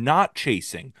 They were not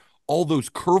chasing all those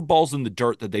curveballs in the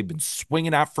dirt that they've been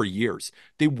swinging at for years.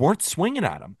 They weren't swinging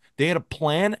at them. They had a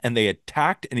plan and they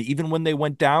attacked. And even when they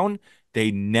went down,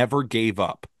 they never gave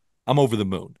up. I'm over the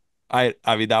moon. I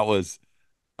mean, I was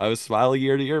smiling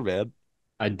ear to ear, man.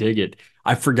 I dig it.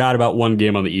 I forgot about one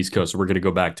game on the East Coast, so we're going to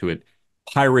go back to it.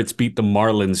 Pirates beat the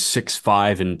Marlins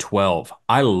 6-5 and 12.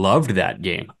 I loved that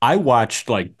game. I watched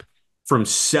like from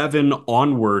 7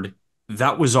 onward.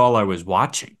 That was all I was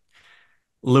watching.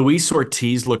 Luis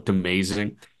Ortiz looked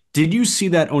amazing. Did you see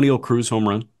that O'Neill Cruz home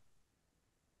run?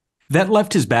 That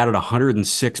left his bat at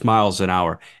 106 miles an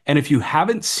hour. And if you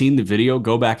haven't seen the video,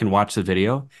 go back and watch the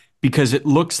video because it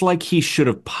looks like he should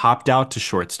have popped out to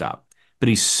shortstop. But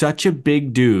he's such a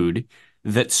big dude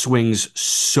that swings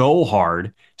so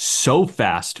hard, so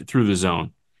fast through the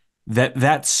zone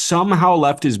that somehow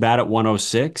left his bat at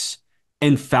 106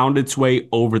 and found its way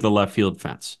over the left field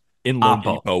fence. In Lone Oppo.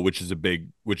 Depot, which is a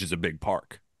big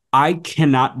park. I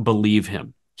cannot believe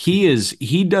him.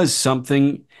 He does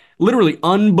something literally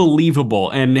unbelievable.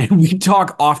 And we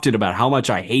talk often about how much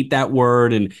I hate that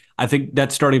word. And I think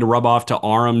that's starting to rub off to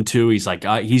Aram too. He's like,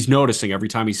 he's noticing every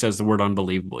time he says the word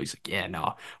unbelievable. He's like, yeah,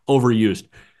 no, overused.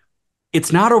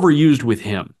 It's not overused with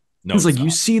him. No, It's it's like you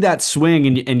not. see that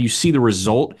swing and you see the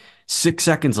result 6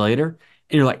 seconds later,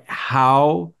 and you're like,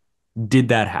 how did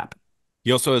that happen?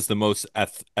 He also has the most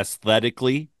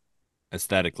aesthetically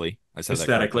aesthetically, I said that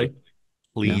correctly, aesthetically.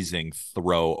 Yeah. pleasing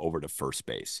throw over to first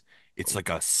base. It's like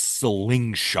a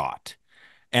slingshot.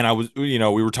 And I was, we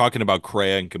were talking about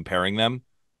Correa and comparing them.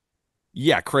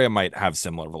 Yeah, Correa might have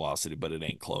similar velocity, but it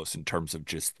ain't close in terms of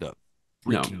just the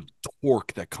No. freaking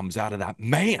torque that comes out of that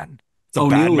man. It's a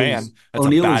bad O'Neill man. is That's a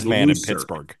O'Neill bad is man in looser.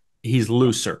 Pittsburgh. He's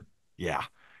looser. Yeah,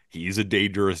 he's a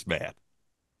dangerous man.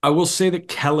 I will say that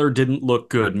Keller didn't look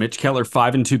good. Mitch Keller,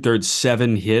 5 and 2/3,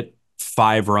 7 hit,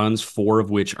 5 runs, 4 of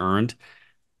which earned.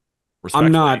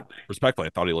 I'm Respectfully, not. respectfully, I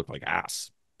thought he looked like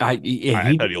ass. I He thought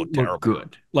he didn't looked look terrible.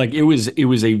 good. Like it was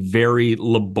a very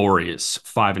laborious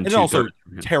five and And two also thirds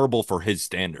for him. terrible for his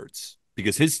standards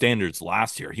because his standards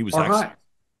last year, he was Are excellent. high.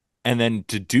 And then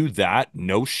to do that,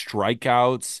 no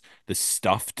strikeouts, the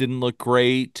stuff didn't look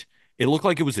great. It looked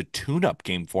like it was a tune-up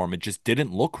game for him. It just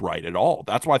didn't look right at all.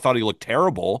 That's why I thought he looked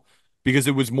terrible because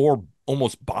it was more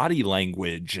almost body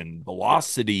language and Yeah.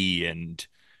 velocity and,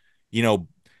 you know,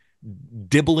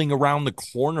 dibbling around the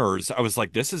corners. I was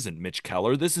like, this isn't Mitch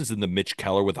Keller. This isn't the Mitch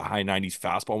Keller with a high 90s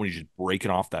fastball when he's just breaking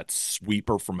off that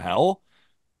sweeper from hell.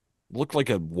 Looked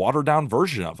like a watered down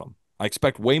version of him. I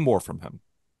expect way more from him.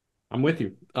 I'm with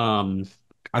you.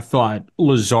 I thought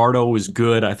Luzardo was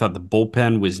good. I thought the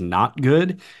bullpen was not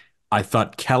good. I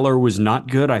thought Keller was not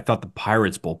good. I thought the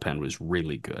Pirates bullpen was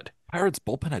really good. Pirates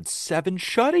bullpen had 7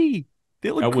 shutty.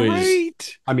 They look That was,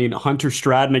 great. I mean, Hunter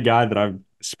Stratton, a guy that I've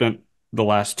spent the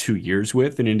last 2 years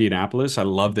with in Indianapolis. I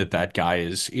love that that guy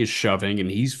is shoving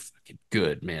and he's fucking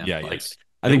good, man. Yeah, he Like, is.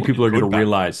 I They think look people are going to good back there.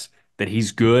 realize that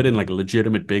he's good and like a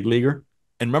legitimate big leaguer.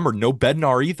 And remember, no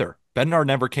Bednar either. Bednar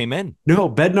never came in. No,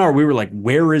 Bednar, we were like,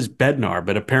 where is Bednar?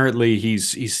 But apparently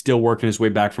he's still working his way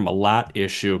back from a lat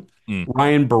issue. Mm.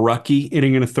 Ryan Baracki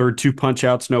inning in a third, 2 punch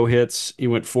outs, no hits. He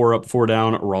went 4 up, 4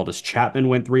 down. Aroldis Chapman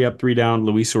went 3 up, 3 down.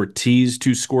 Luis Ortiz,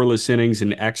 2 scoreless innings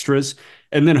and extras.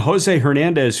 And then Jose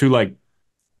Hernandez, who like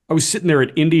I was sitting there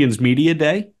at Indians Media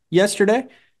Day yesterday,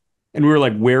 and we were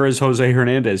like, where is Jose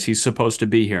Hernandez? He's supposed to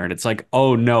be here. And it's like,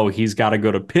 oh no, he's got to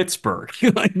go to Pittsburgh.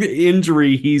 Like the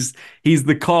injury, he's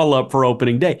the call up for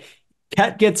opening day.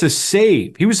 Cat gets a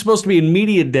save. He was supposed to be in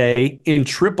media day in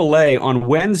AAA on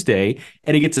Wednesday,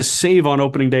 and he gets a save on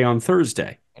opening day on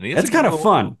Thursday. And he has a That's good kind of little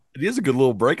fun. he has a good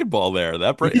little breaking ball there.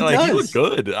 That break, He like he looked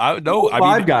does. good. I no, Rule I mean,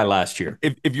 five guy last year.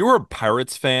 if you're a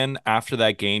Pirates fan after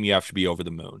that game, you have to be over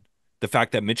the moon. The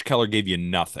fact that Mitch Keller gave you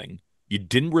nothing, you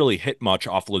didn't really hit much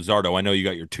off Luzardo. I know you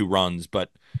got your 2 runs,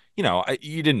 but you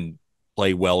didn't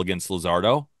play well against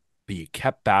Luzardo, but you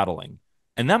kept battling.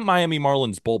 And that Miami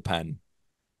Marlins bullpen,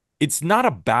 it's not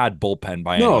a bad bullpen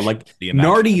by No, any stretch like of the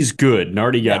imagination. Nardi's good.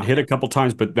 Nardi got Yeah, hit a couple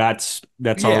times, but that's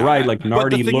all right. yeah. Like But the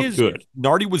Nardi thing looked is, good.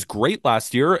 Nardi was great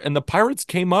last year, and the Pirates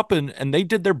came up and they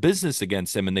did their business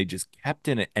against him, and they just kept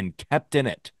in it and kept in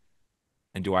it.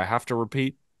 And do I have to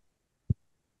repeat?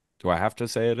 Do I have to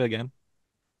say it again?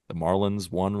 The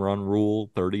Marlins 1 run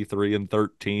rule, 33 and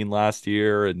 13 last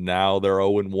year, and now they're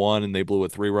 0 and 1 and they blew a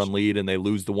 3 run lead and they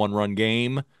lose the 1 run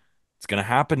game. It's going to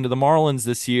happen to the Marlins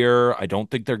this year. I don't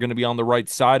think they're going to be on the right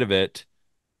side of it.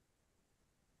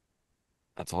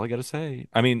 That's all I got to say.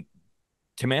 I mean,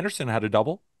 Tim Anderson had a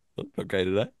double. Looked okay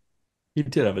today. He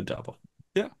did have a double.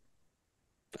 Yeah.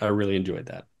 I really enjoyed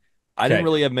that. I didn't Okay.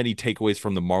 really have many takeaways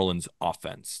from the Marlins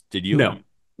offense. Did you? No,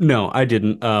 no, I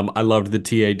didn't. I loved the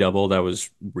TA double. That was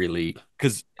really,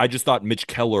 Because I just thought Mitch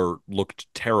Keller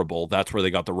looked terrible. That's where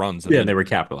they got the runs, and yeah, then they were then it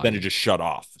capitalizing. just shut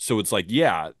off. So it's like,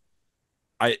 yeah,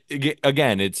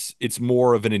 again, it's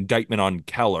more of an indictment on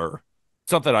Keller.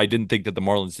 It's not that I didn't think that the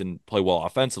Marlins didn't play well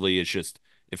offensively. It's just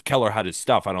if Keller had his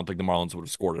stuff, I don't think the Marlins would have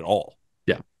scored at all.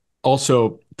 Yeah.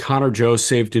 Also, Connor Joe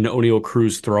saved an O'Neill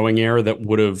Cruz throwing error that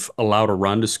would have allowed a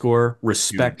run to score.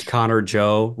 Respect Huge. Connor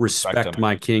Joe. Respect Respect him.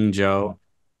 my King Joe.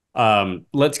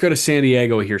 Let's go to San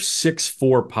Diego here.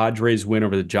 6-4 Padres win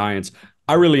over the Giants.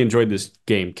 I really enjoyed this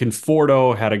game.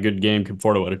 Conforto had a good game.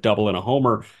 Conforto had a double and a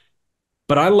homer.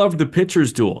 But I loved the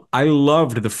pitcher's duel. I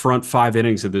loved the front 5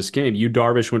 innings of this game. Yu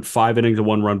Darvish went 5 innings, a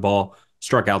 1 run ball,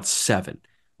 struck out 7.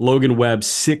 Logan Webb,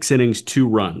 6 innings, 2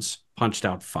 runs, punched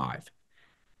out 5.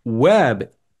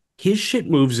 Webb, his shit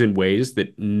moves in ways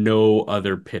that no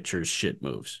other pitcher's shit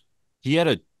moves. He had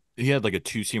a he had like a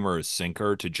two-seamer or a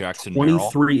sinker to Jackson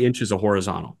Merrill. 23 inches of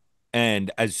horizontal.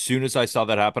 And as soon as I saw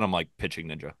that happen, I'm like, pitching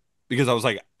ninja. Because I was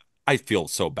like, I feel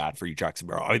so bad for you, Jackson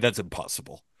Merrill. I mean, that's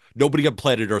impossible. Nobody on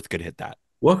planet Earth could hit that.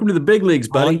 Welcome to the big leagues,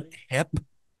 On buddy. hip,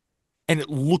 and it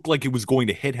looked like it was going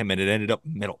to hit him, and it ended up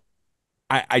middle.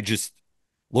 I just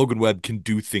Logan Webb can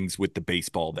do things with the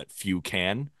baseball that few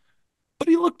can, but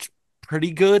he looked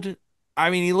pretty good. I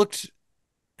mean, he looked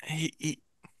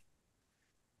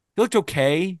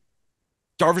okay.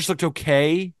 Darvish looked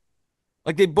okay.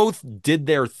 Like they both did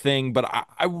their thing, but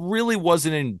I really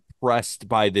wasn't impressed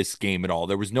by this game at all.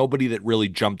 There was nobody that really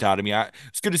jumped out at me.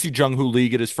 It's good to see Jung Hoo Lee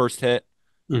get his first hit.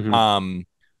 Hmm. Um,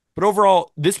 but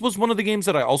overall, this was one of the games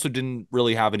that I also didn't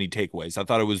really have any takeaways. I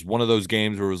thought it was one of those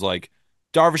games where it was like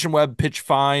Darvish and Webb pitched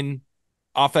fine,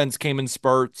 offense came in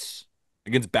spurts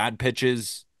against bad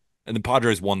pitches, and the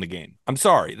Padres won the game. I'm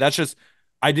sorry. That's just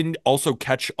I didn't also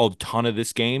catch a ton of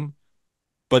this game,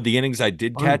 but the innings I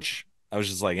did Fine. catch, I was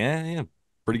just like, yeah,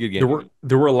 pretty good There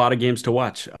game. were a lot of games to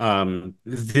watch.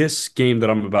 This game that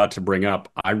I'm about to bring up,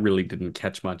 I really didn't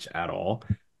catch much at all.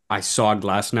 I saw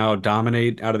Glasnow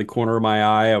dominate out of the corner of my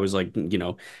eye. I was like,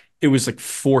 it was like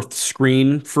fourth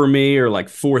screen for me, or like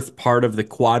fourth part of the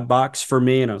quad box for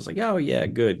me, and I was like, oh yeah,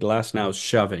 good. Glasnow's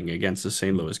shoving against the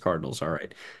St. Louis Cardinals. All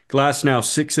right, Glasnow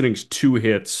 6 innings, 2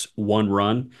 hits, 1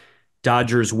 run.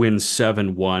 Dodgers win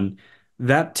 7-1.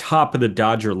 That top of the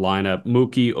Dodger lineup,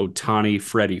 Mookie, Ohtani,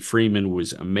 Freddie Freeman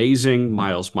was amazing.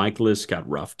 Miles Michaelis got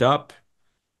roughed up.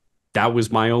 That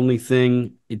was my only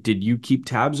thing. Did you keep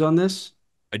tabs on this?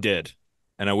 I did,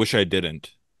 and I wish I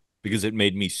didn't because it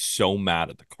made me so mad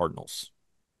at the Cardinals.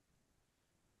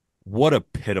 What a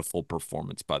pitiful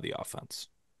performance by the offense.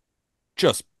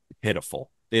 Just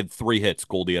pitiful. They had 3 hits.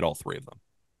 Goldie had all 3 of them.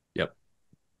 Yep.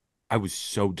 I was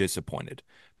so disappointed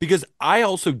because I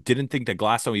also didn't think that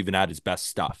Glasnow even had his best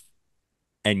stuff,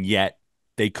 and yet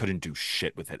they couldn't do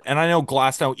shit with it. And I know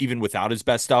Glasnow, even without his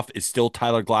best stuff, is still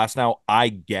Tyler Glasnow. I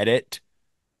get it,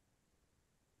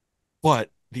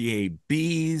 but the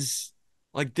ABs,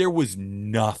 like there was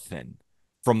nothing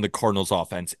from the Cardinals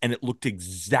offense, and it looked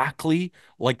exactly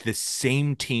like the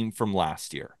same team from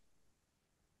last year.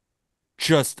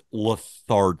 Just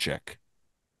lethargic,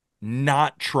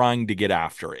 not trying to get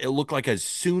after. It looked like as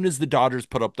soon as the Dodgers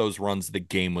put up those runs, the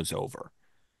game was over.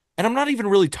 And I'm not even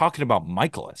really talking about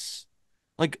Michaelis.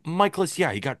 Like Michaelis,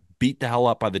 yeah, he got beat the hell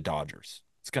up by the Dodgers.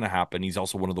 It's going to happen. He's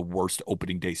also one of the worst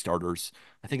opening day starters,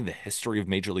 I think, in the history of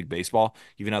Major League Baseball.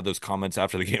 He even had those comments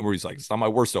after the game where he's like, it's not my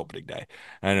worst opening day.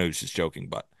 And I know he's just joking,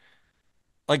 but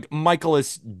like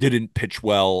Michaelis didn't pitch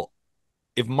well.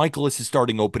 If Michaelis is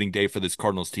starting opening day for this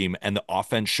Cardinals team and the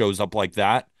offense shows up like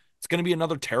that, it's going to be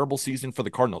another terrible season for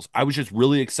the Cardinals. I was just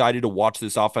really excited to watch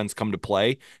this offense come to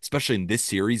play, especially in this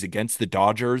series against the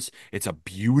Dodgers. It's a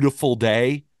beautiful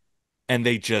day, and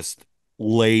they just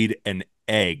laid an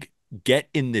egg. Get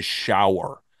in the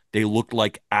shower. They looked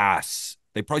like ass.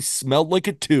 They probably smelled like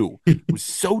it too. I was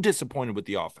so disappointed with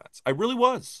the offense. I really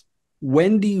was.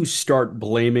 When do you start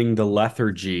blaming the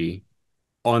lethargy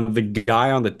on the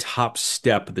guy on the top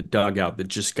step of the dugout that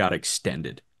just got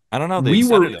extended? I don't know. They We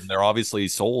were extended him. They're obviously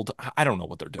sold. I don't know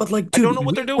what they're But doing. like, I don't dude, know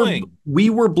what they're we were doing. we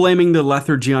were blaming the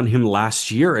lethargy on him last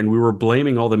year, and we were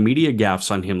blaming all the media gaffes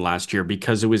on him last year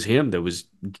because it was him that was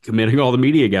committing all the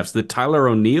media gaffes. The Tyler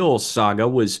O'Neill saga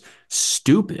was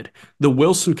stupid. The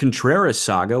Wilson Contreras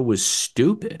saga was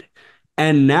stupid.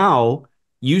 And now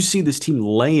you see this team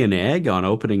lay an egg on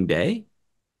opening day.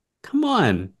 Come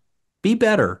on, be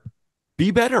better. Be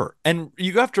better. And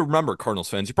you have to remember, Cardinals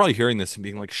fans, you're probably hearing this and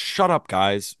being like, shut up,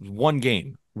 guys. One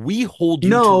game. We hold you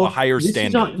to a No, higher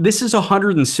standard. this is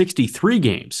 163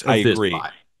 games I of this agree.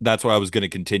 bye. That's why I was going to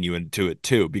continue into it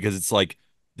too, because it's like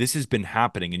this has been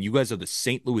happening, and you guys are the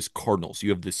St. Louis Cardinals. You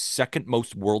have the second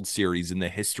most World Series in the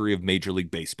history of Major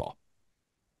League Baseball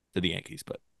to the Yankees,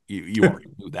 but you already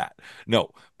knew that.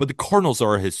 No, but the Cardinals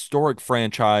are a historic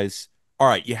franchise. All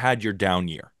right, you had your down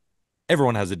year.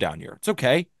 Everyone has a down year. It's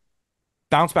okay.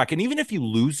 Bounce back. And even if you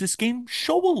lose this game,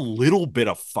 show a little bit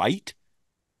of fight.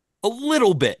 A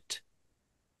little bit.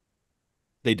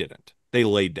 They didn't. They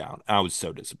laid down. I was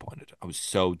so disappointed. I was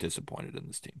so disappointed in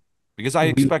this team because I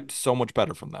We expect so much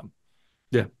better from them.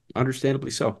 Yeah,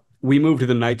 understandably so. We moved to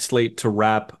the night slate to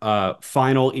wrap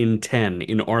final in 10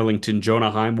 in Arlington.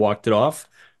 Jonah Heim walked it off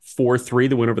 4-3,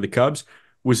 the win over the Cubs.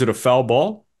 Was it a foul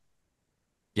ball?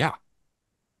 Yeah.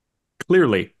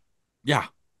 Clearly, Yeah.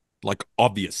 Like,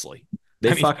 obviously.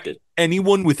 they I mean, fucked it.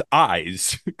 anyone with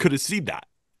eyes could have seen that.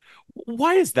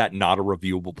 Why is that not a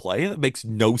reviewable play? That makes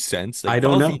no sense. Like, I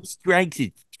don't Fuzzy know. strikes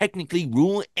is technically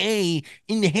rule A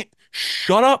in the hit.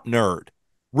 Shut up, nerd.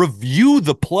 Review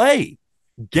the play.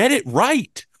 Get it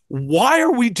right. Why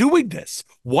are we doing this?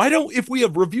 Why don't, if we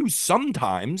have reviews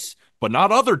sometimes, but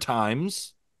not other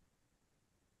times,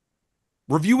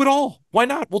 review it all? Why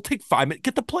not? We'll take 5 minutes.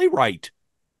 Get the play right.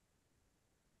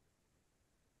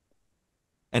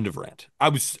 End of rant. I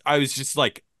was just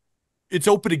like, it's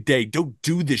opening day. Don't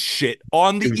do this shit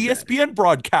on the Exactly. ESPN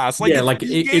broadcast. Like Yeah, it's like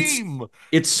pregame.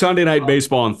 it's Sunday night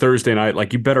baseball on Thursday night.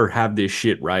 Like you better have this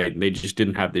shit right. And they just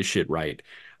didn't have this shit right.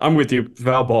 I'm with you,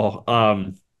 foul ball.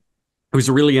 It was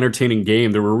a really entertaining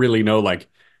game. There were really no like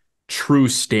true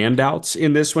standouts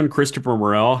in this one. Christopher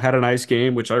Morel had a nice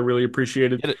game, which I really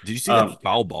appreciated. Did you see that Um,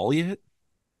 foul ball he hit?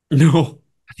 no,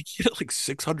 I think he hit it like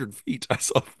 600 feet. I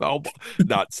saw a foul ball,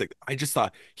 not six. I just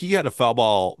thought he had a foul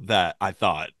ball that I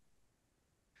thought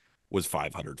was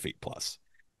 500 feet plus.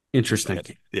 Just interesting.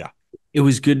 saying. Yeah. It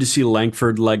was good to see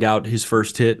Langford leg out his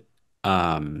first hit.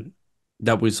 Um,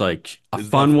 that was like a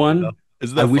Isn't that fun funny though? one.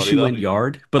 Isn't I that wish funny he though? went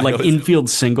yard, but I know like infield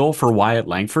single for Wyatt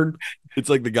Langford. it's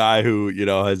like the guy who,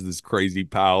 has this crazy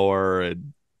power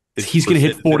and his He's going first to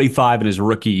hit hit is an 45 in his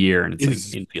rookie year, and it's like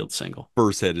his infield single.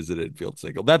 first hit is an infield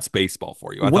single. That's baseball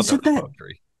for you. I thought that Wasn't was that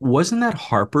poetry. wasn't that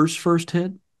Harper's first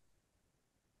hit?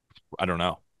 I don't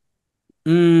know.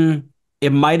 Mm,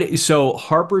 it might. So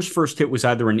Harper's first hit was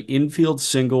either an infield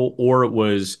single or it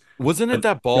was Wasn't a it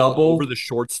that ball over double. the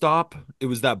shortstop? It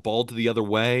was that ball to the other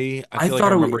way. I I feel like I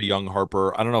thought remember it. young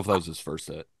Harper. I don't know if that was his first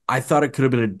hit. I thought it could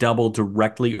have been a double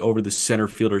directly over the center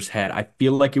fielder's head. I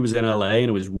feel like it was in LA and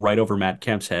it was right over Matt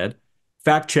Kemp's head.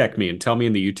 Fact check me and tell me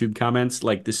in the YouTube comments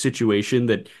like the situation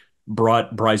that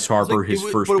brought Bryce It's like Harper it his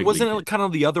was, first but it big league wasn't hit. it kind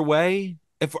of the other way.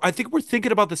 If I think we're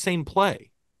thinking about the same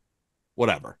play.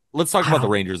 Whatever. Let's talk I about the don't.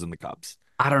 Rangers and the Cubs.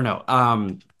 I don't know.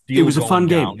 It Steele was a going fun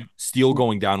game. down. Steele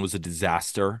going down was a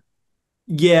disaster.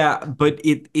 Yeah, but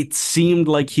it seemed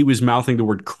like he was mouthing the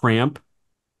word cramp,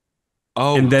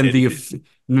 Oh, and then did he?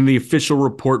 the official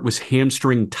report was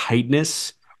hamstring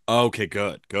tightness. Okay,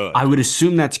 good, I good. would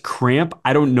assume that's cramp.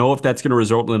 I don't know if that's going to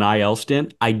result in an IL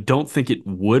stint. I don't think it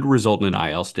would result in an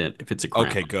IL stint if it's a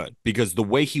Okay, cramp. good. Because the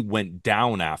way he went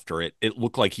down after it, it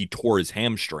looked like he tore his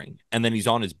hamstring and then he's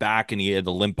on his back and he had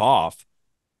to limp off.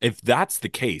 If that's the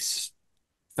case,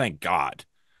 thank God.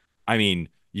 I mean,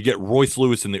 you get Royce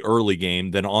Lewis in the early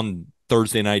game, then on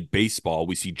Thursday night baseball,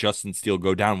 we see Justin Steele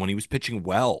go down when he was pitching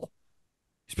well.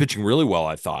 He's pitching really well,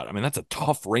 I thought. I mean, that's a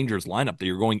tough Rangers lineup that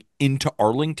you're going into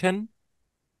Arlington,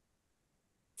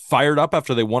 fired up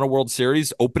after they won a World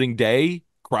Series opening day,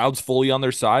 crowds fully on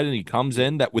their side, and he comes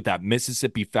in that with that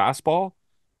Mississippi fastball.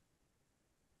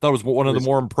 That was one of the Was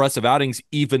more impressive outings,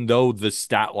 even though the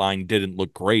stat line didn't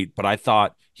look great. But I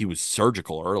thought he was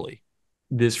surgical early.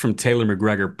 this from Taylor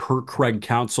McGregor? Per Craig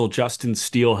Counsell, Justin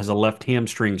Steele has a left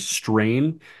hamstring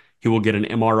strain. He will get an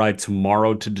MRI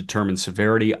tomorrow to determine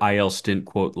severity. IL stint,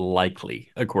 quote,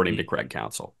 likely, according to Craig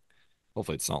Counsell.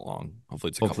 Hopefully it's not long. Hopefully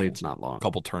it's a Hopefully couple it's not long.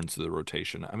 couple turns to the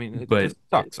rotation. I mean, it But just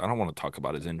sucks. I don't want to talk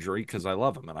about his injury because I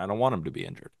love him and I don't want him to be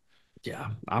injured.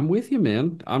 yeah, I'm with you,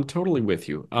 man. I'm totally with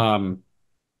you.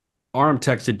 Arm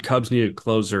texted Cubs need a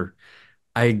closer.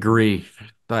 I agree.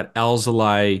 But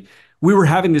Alzolay, we were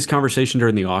having this conversation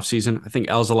during the offseason. I think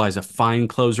Alzolay is a fine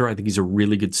closer. I think he's a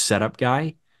really good setup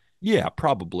guy. Yeah,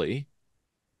 probably.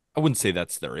 I wouldn't say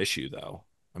that's their issue though.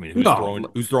 I mean, No,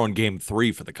 who's throwing game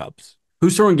 3 for the Cubs?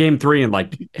 who's throwing game three and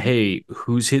like, hey,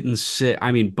 who's hitting six?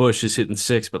 I mean, Bush is hitting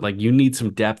six, but like you need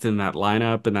some depth in that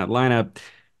lineup. And that lineup,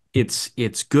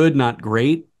 it's good, not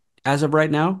great as of right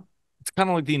now. It's kind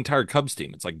of like the entire Cubs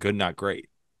team. It's like good, not great.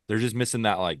 They're just missing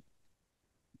that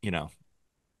you know,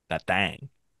 that thing.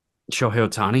 Shohei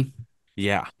Ohtani,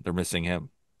 Yeah, they're missing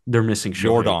him. they're missing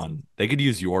Shohei Ohtani. Jordan. They could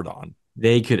use Jordan.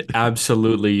 They could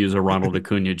absolutely use a Ronald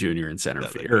Acuna Jr. in center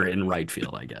Yeah, they field or could. in right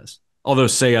field, I guess. Although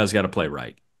Sea's got to play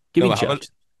right. Give No, me but how about Judge.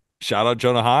 shout out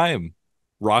Jonah Heim?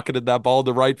 Rocketed that ball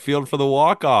to right field for the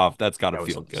walk-off. That's got to That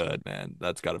was feel awesome. good, man.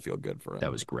 That's got to feel good for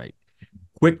That him. was great.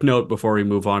 Quick note before we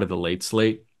move on to the late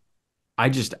slate.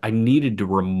 I needed to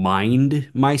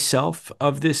remind myself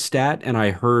of this stat, and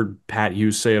I heard Pat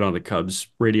Hughes say it on the Cubs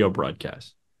radio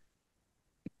broadcast.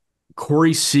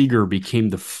 Corey Seager became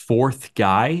the fourth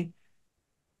guy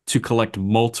to collect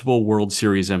multiple World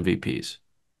Series MVPs.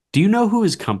 Do you know who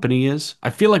his company is? I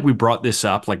feel like we brought this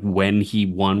up like when he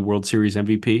won World Series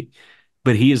MVP,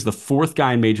 but he is the fourth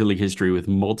guy in Major League history with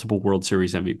multiple World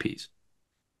Series MVPs.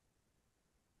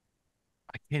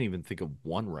 I can't even think of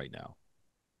one right now.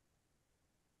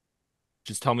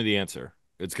 Just tell me the answer.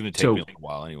 It's going to take me a So little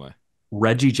while anyway.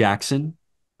 Reggie Jackson,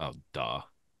 Oh, duh.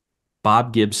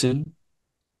 Bob Gibson,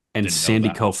 and Didn't know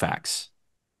Sandy that. Koufax.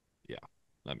 Yeah,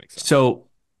 that makes sense. So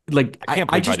like I can't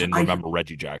I believe I just didn't I remember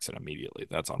Reggie Jackson immediately.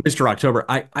 That's Mr. unbelievable. October,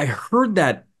 I heard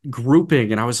that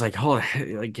grouping and I was like, hold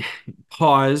on, like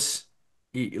pause,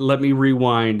 let me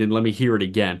rewind and let me hear it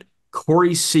again.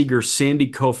 Corey Seager, Sandy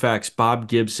Koufax, Bob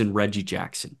Gibson, Reggie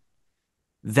Jackson.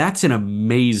 That's an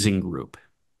amazing group.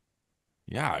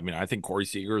 Yeah, I mean, I think Corey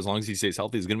Seager, as long as he stays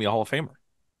healthy, is going to be a Hall of Famer.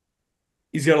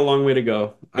 He's got a long way to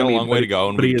go. I Got a mean, long way to go,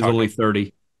 and but he is only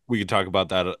 30. we could talk about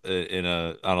that in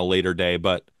a on a later day.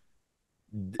 But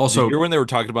did you hear Also, when they were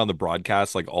talking about on the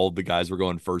broadcast, like all of the guys were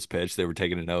going first pitch, they were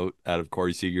taking a note out of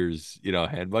Corey Seager's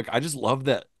handbook. I just love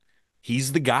that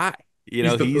he's the guy. You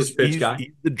He's know, the he's first pitch he's guy.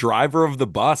 he's the driver of the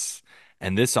bus.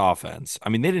 And this offense, I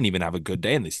mean, they didn't even have a good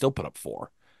day and they still put up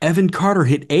four. Evan Carter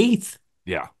hit eighth.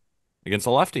 Yeah. Against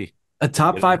the lefty. A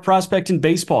top Yeah. five prospect in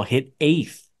baseball hit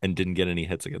eighth. And didn't get any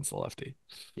hits against the lefty.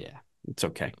 Yeah, it's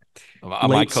okay. Am I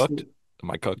Late, cooked?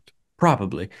 Am I cooked?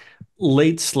 probably.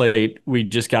 Late slate, we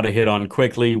just got to hit on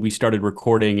quickly. We started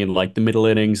recording in like the middle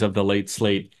innings of the late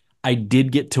slate. I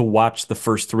did get to watch the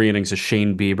first three innings of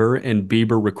Shane Bieber, and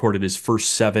Bieber recorded his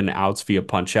first seven outs via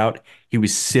punch out. He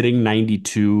was sitting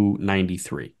 92,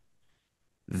 93.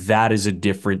 That is a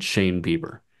different Shane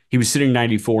Bieber. He was sitting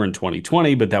 94 in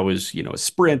 2020, but that was, a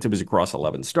sprint. It was across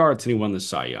 11 starts, and he won the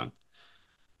Cy Young.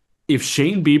 If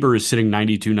Shane Bieber is sitting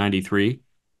 92, 93,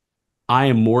 I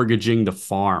am mortgaging the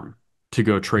farm to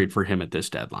go trade for him at this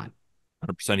deadline.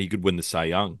 100% he could win the Cy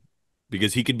Young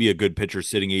because he could be a good pitcher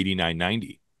sitting 89,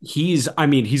 90. He's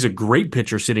a great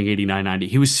pitcher sitting 89, 90.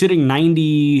 He was sitting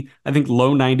 90, I think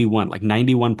low 91, like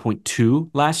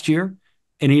 91.2 last year,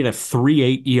 and he had a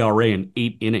 3.8 ERA in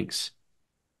 8 innings.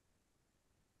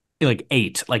 Like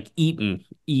eight, like eat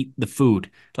the food,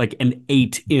 like an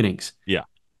 8 innings. Yeah.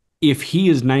 If he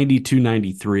is 92,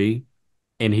 93,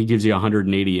 and he gives you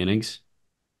 180 innings,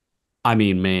 I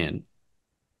mean, man,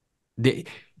 the,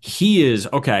 he is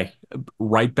okay.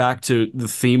 Right back to the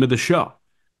theme of the show.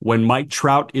 When Mike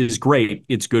Trout is great,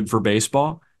 it's good for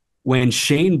baseball. When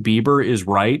Shane Bieber is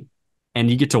right, and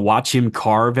you get to watch him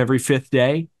carve every fifth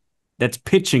day, that's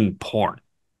pitching porn.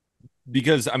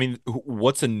 Because, I mean,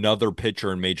 what's another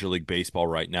pitcher in Major League Baseball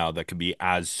right now that could be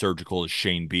as surgical as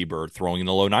Shane Bieber throwing in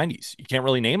the low 90s? You can't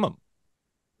really name him.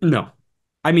 No,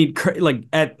 I mean, like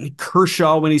at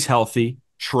Kershaw when he's healthy,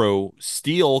 True.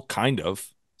 Steele, kind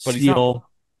of, but he's Steele.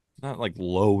 not like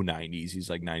low 90s. He's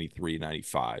like 93,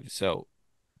 95. So,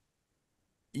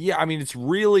 yeah, I mean, it's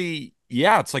really,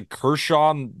 yeah, it's like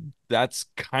Kershaw. And that's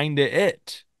kind of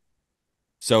it.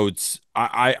 So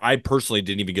I personally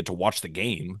didn't even get to watch the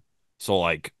game. So,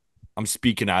 like, I'm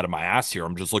speaking out of my ass here.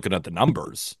 I'm just looking at the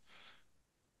numbers,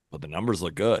 but the numbers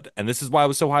look good. And this is why I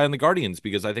was so high on the Guardians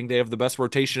because I think they have the best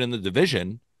rotation in the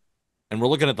division. And we're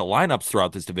looking at the lineups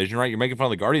throughout this division, right? You're making fun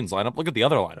of the Guardians lineup. Look at the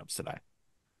other lineups today.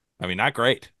 I mean, not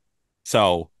great.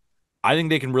 So I think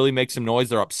they can really make some noise.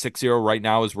 They're up 6-0 right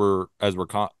now as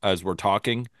we're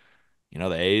talking. You know,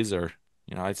 the A's are,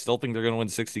 I still think they're going to win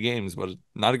 60 games, but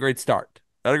not a great start.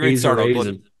 Not a great A's start. are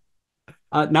A's.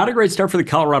 Not a great start for the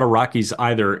Colorado Rockies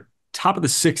either. Top of the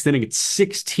sixth inning, it's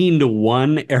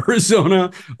 16-1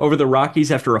 Arizona over the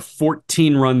Rockies after a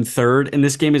 14-run third. And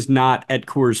this game is not at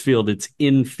Coors Field, it's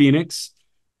in Phoenix.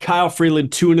 Kyle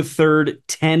Freeland, two and a third,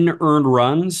 10 earned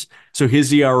runs. So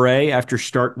his ERA after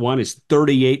start one is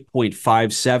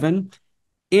 38.57.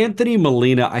 Anthony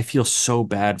Molina, I feel so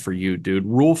bad for you, dude.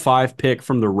 Rule 5 pick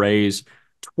from the Rays,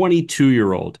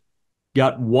 22-year-old.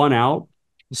 Got one out,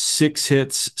 6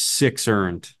 hits, 6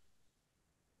 earned.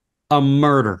 A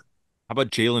murder. How about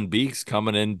Jalen Beeks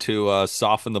coming in to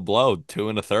soften the blow? Two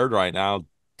and a third right now,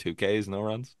 2Ks, no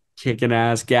runs. Kicking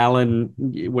ass. Gallen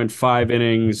went 5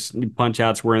 innings. Punch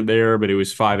outs weren't there, but it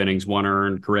was 5 innings, 1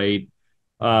 earned. Great.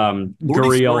 Who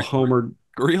did he Gurriel score? homered.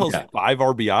 Gurriel's Yeah. 5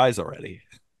 RBIs already.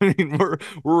 I mean, we're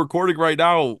recording right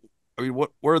now. I mean,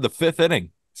 we're in the fifth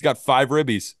inning. He's got 5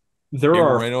 ribbies. There Gabe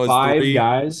are Moreno has five three.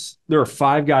 guys. There are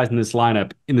 5 guys in this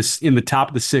lineup in the top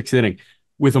of the sixth inning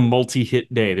with a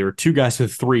multi-hit day. There were 2 guys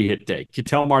with a 3-hit day.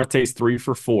 Ketel Marte's 3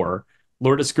 for 4.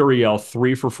 Lourdes Gurriel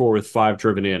 3 for 4 with 5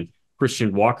 driven in.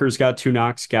 Christian Walker's got 2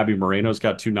 knocks. Gabby Moreno's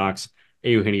got 2 knocks.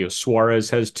 Eugenio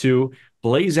Suarez has 2.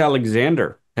 Blaze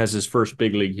Alexander has his first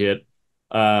big league hit.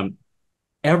 Um,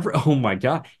 oh my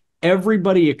God.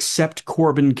 Everybody except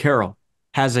Corbin Carroll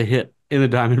has a hit in the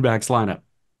Diamondbacks lineup.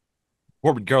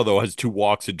 Corbin Carroll, though, has 2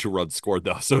 walks and 2 runs scored,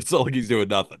 though. So it's not like he's doing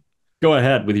nothing. Go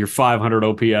ahead with your 500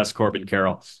 OPS, Corbin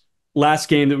Carroll. Last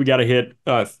game that we got to hit,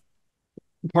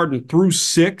 through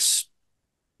 6,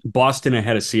 Boston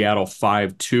ahead of Seattle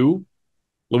 5-2.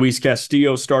 Luis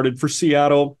Castillo started for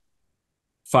Seattle,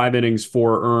 5 innings,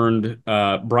 4 earned.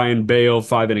 Brian Bayo,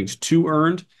 5 innings, 2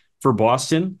 earned for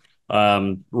Boston.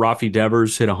 Rafi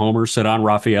Devers hit a homer. Ceddanne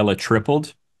Rafaela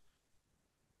tripled.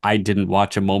 I didn't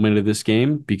watch a moment of this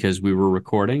game because we were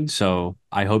recording, so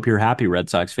I hope you're happy, Red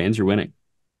Sox fans. You're winning.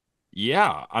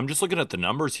 Yeah, I'm just looking at the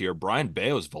numbers here. Brian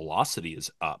Bayo's velocity is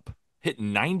up. Hit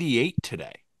 98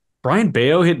 today. Brian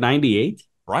Bayo hit 98.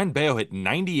 Brian Bayo hit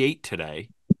 98 today.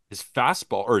 His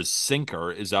fastball or his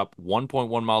sinker is up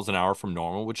 1.1 miles an hour from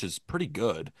normal, which is pretty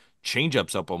good.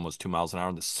 Changeup's up almost 2 miles an hour,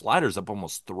 and the slider's up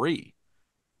almost 3.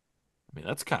 I mean,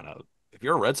 that's kind of, if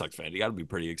you're a Red Sox fan, you got to be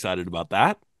pretty excited about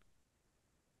that.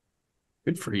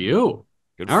 Good for you.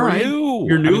 Good All for right.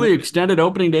 Your you. I mean, newly extended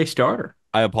opening day starter.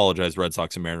 I apologize, Red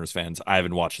Sox and Mariners fans. I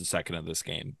haven't watched a second of this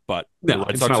game, but the No,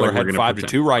 Red it's Sox not are like we're ahead going to five to pretend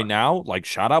two we right are. now. Like,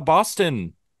 shout out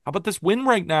Boston. How about this win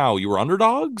right now? You were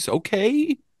underdogs.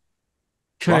 Okay.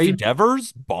 Rafi Okay.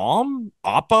 Devers, bomb,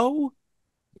 Oppo.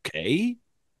 Okay.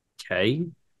 Okay.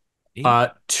 Hey,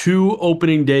 Two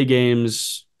opening day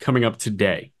games coming up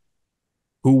today.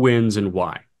 Who wins and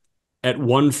why? At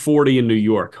 1:40 in New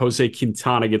York, Jose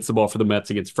Quintana gets the ball for the Mets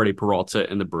against Freddie Peralta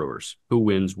and the Brewers. Who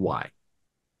wins? Why?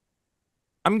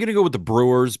 I'm going to go with the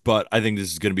Brewers, but I think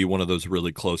this is going to be one of those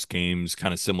really close games,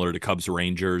 kind of similar to Cubs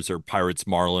Rangers or Pirates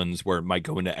Marlins, where it might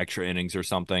go into extra innings or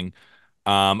something.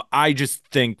 I just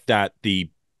think that the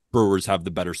Brewers have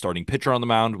the better starting pitcher on the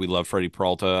mound. We love Freddie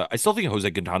Peralta. I still think Jose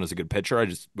Quintana is a good pitcher. I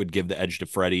just would give the edge to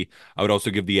Freddie. I would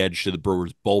also give the edge to the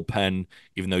Brewers bullpen,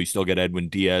 even though you still get Edwin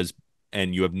Diaz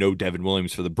and you have no Devin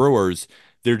Williams for the Brewers.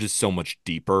 They're just so much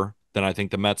deeper than I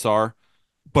think the Mets are.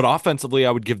 But offensively,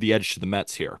 I would give the edge to the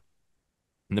Mets here.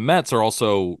 And the Mets are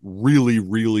also really,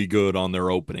 really good on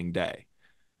their opening day.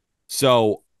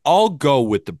 So I'll go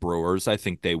with the Brewers. I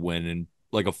think they win in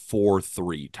like a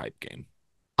 4-3 type game.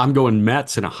 I'm going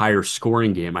Mets in a higher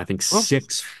scoring game. I think Well,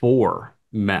 6-4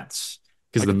 Mets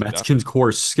because I the could see Mets that. can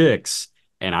score six,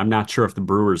 and I'm not sure if the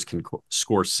Brewers can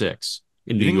score six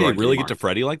in You New think they York really get anymore. to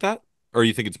Freddie like that? Or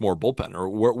you think it's more bullpen? Or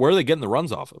where are they getting the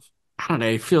runs off of? I don't know.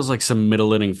 It feels like some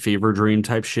middle inning fever dream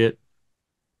type shit.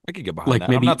 I could get behind Like that.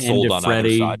 I'm maybe not sold on either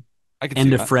side. I could see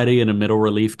End of that. Freddie and a middle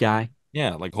relief guy.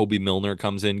 Yeah, like Hobie Milner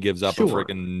comes in, gives up a Sure.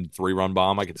 freaking 3-run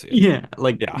bomb. I could see it. Yeah,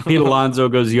 like Yeah. Pete Alonso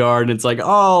goes yard, and it's like,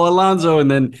 oh, Alonso,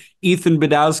 and then Ethan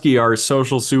Badowski, our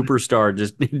social superstar,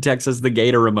 just texts us the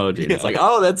Gator emoji, and it's Yeah. like,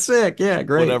 oh, that's sick. Yeah,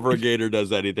 great. Whenever a Gator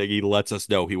does anything, he lets us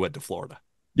know he went to Florida.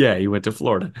 Yeah, he went to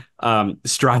Florida.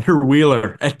 Strider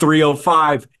Wheeler at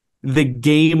 3:05, the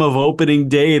game of opening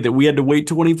day that we had to wait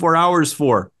 24 hours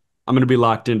for. I'm going to be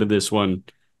locked into this one.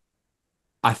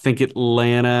 I think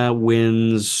Atlanta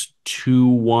wins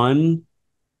 2-1.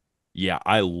 Yeah,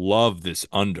 I love this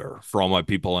under for all my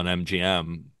people in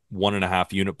MGM.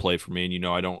 1.5 unit play for me. And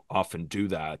I don't often do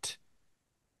that.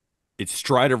 It's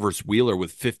Strider versus Wheeler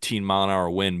with 15-mile-an-hour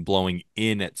wind blowing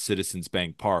in at Citizens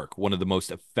Bank Park, one of the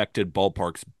most affected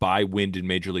ballparks by wind in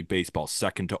Major League Baseball,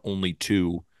 second to only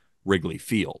to Wrigley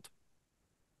Field.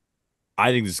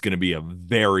 I think this is going to be a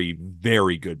very,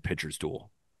 very good pitcher's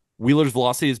duel. Wheeler's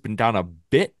velocity has been down a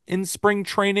bit in spring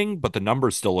training, but the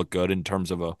numbers still look good in terms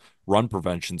of a run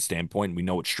prevention standpoint. We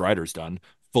know what Strider's done.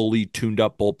 Fully tuned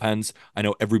up bullpens. I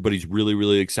know everybody's really,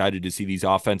 really excited to see these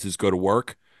offenses go to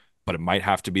work, but it might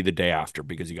have to be the day after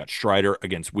because you got Strider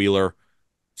against Wheeler,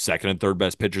 second and third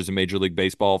best pitchers in Major League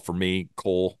Baseball. For me,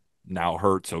 Cole now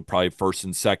hurt, so probably first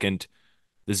and second.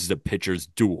 This is a pitcher's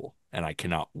duel, and I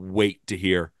cannot wait to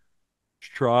hear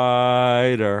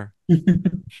Strider,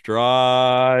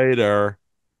 Strider.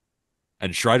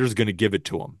 And Strider's going to give it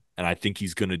to him. And I think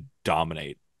he's going to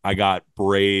dominate. I got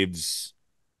Braves.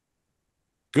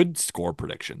 Good score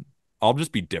prediction. I'll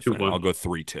just be different. I'll 2-1. go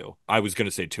 3-2. I was going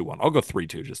to say 2-1. I'll go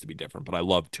 3-2 just to be different, but I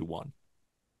love 2-1.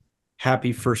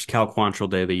 Happy first Cal Quantrill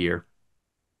day of the year.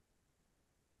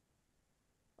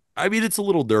 I mean, it's a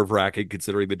little nerve wracking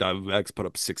considering the Diamondbacks put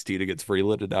up 16 against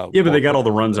Freeland and now Yeah, but they got Quantrill all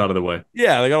the comes runs in. out of the way.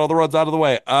 Yeah, they got all the runs out of the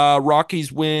way.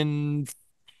 Rockies win.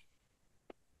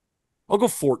 I'll go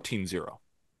 14-0.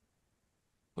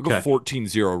 I'll go Okay.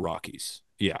 14-0 Rockies.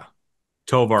 Yeah.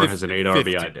 Tovar has an 15. 8 RBI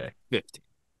 15. day. 15.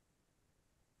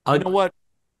 You Uh, know what?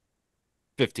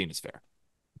 15 is fair.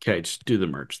 okay, just do the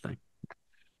merch thing.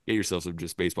 Get yourself some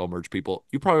Just Baseball merch, people.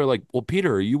 You probably are like, well,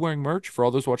 Peter, are you wearing merch for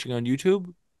all those watching on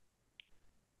YouTube?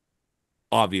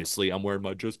 Obviously, I'm wearing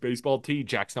my Just Baseball tee.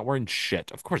 Jack's not wearing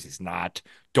shit. Of course he's not.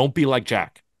 Don't be like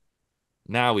Jack.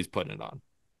 Now he's putting it on.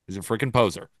 He's a freaking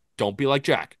poser. Don't be like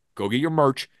Jack. Go get your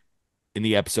merch in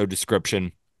the episode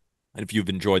description. And if you've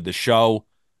enjoyed the show,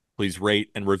 please rate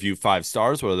and review 5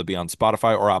 stars, whether it be on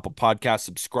Spotify or Apple Podcasts.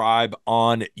 Subscribe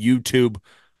on YouTube.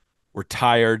 We're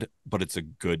tired, but it's a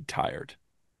good tired.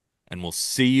 And we'll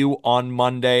see you on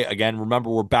Monday. Again, remember,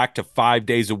 we're back to 5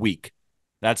 days a week.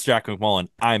 That's Jack McMullen.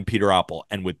 I'm Peter Apple.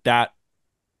 And with that,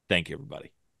 thank you,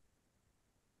 everybody.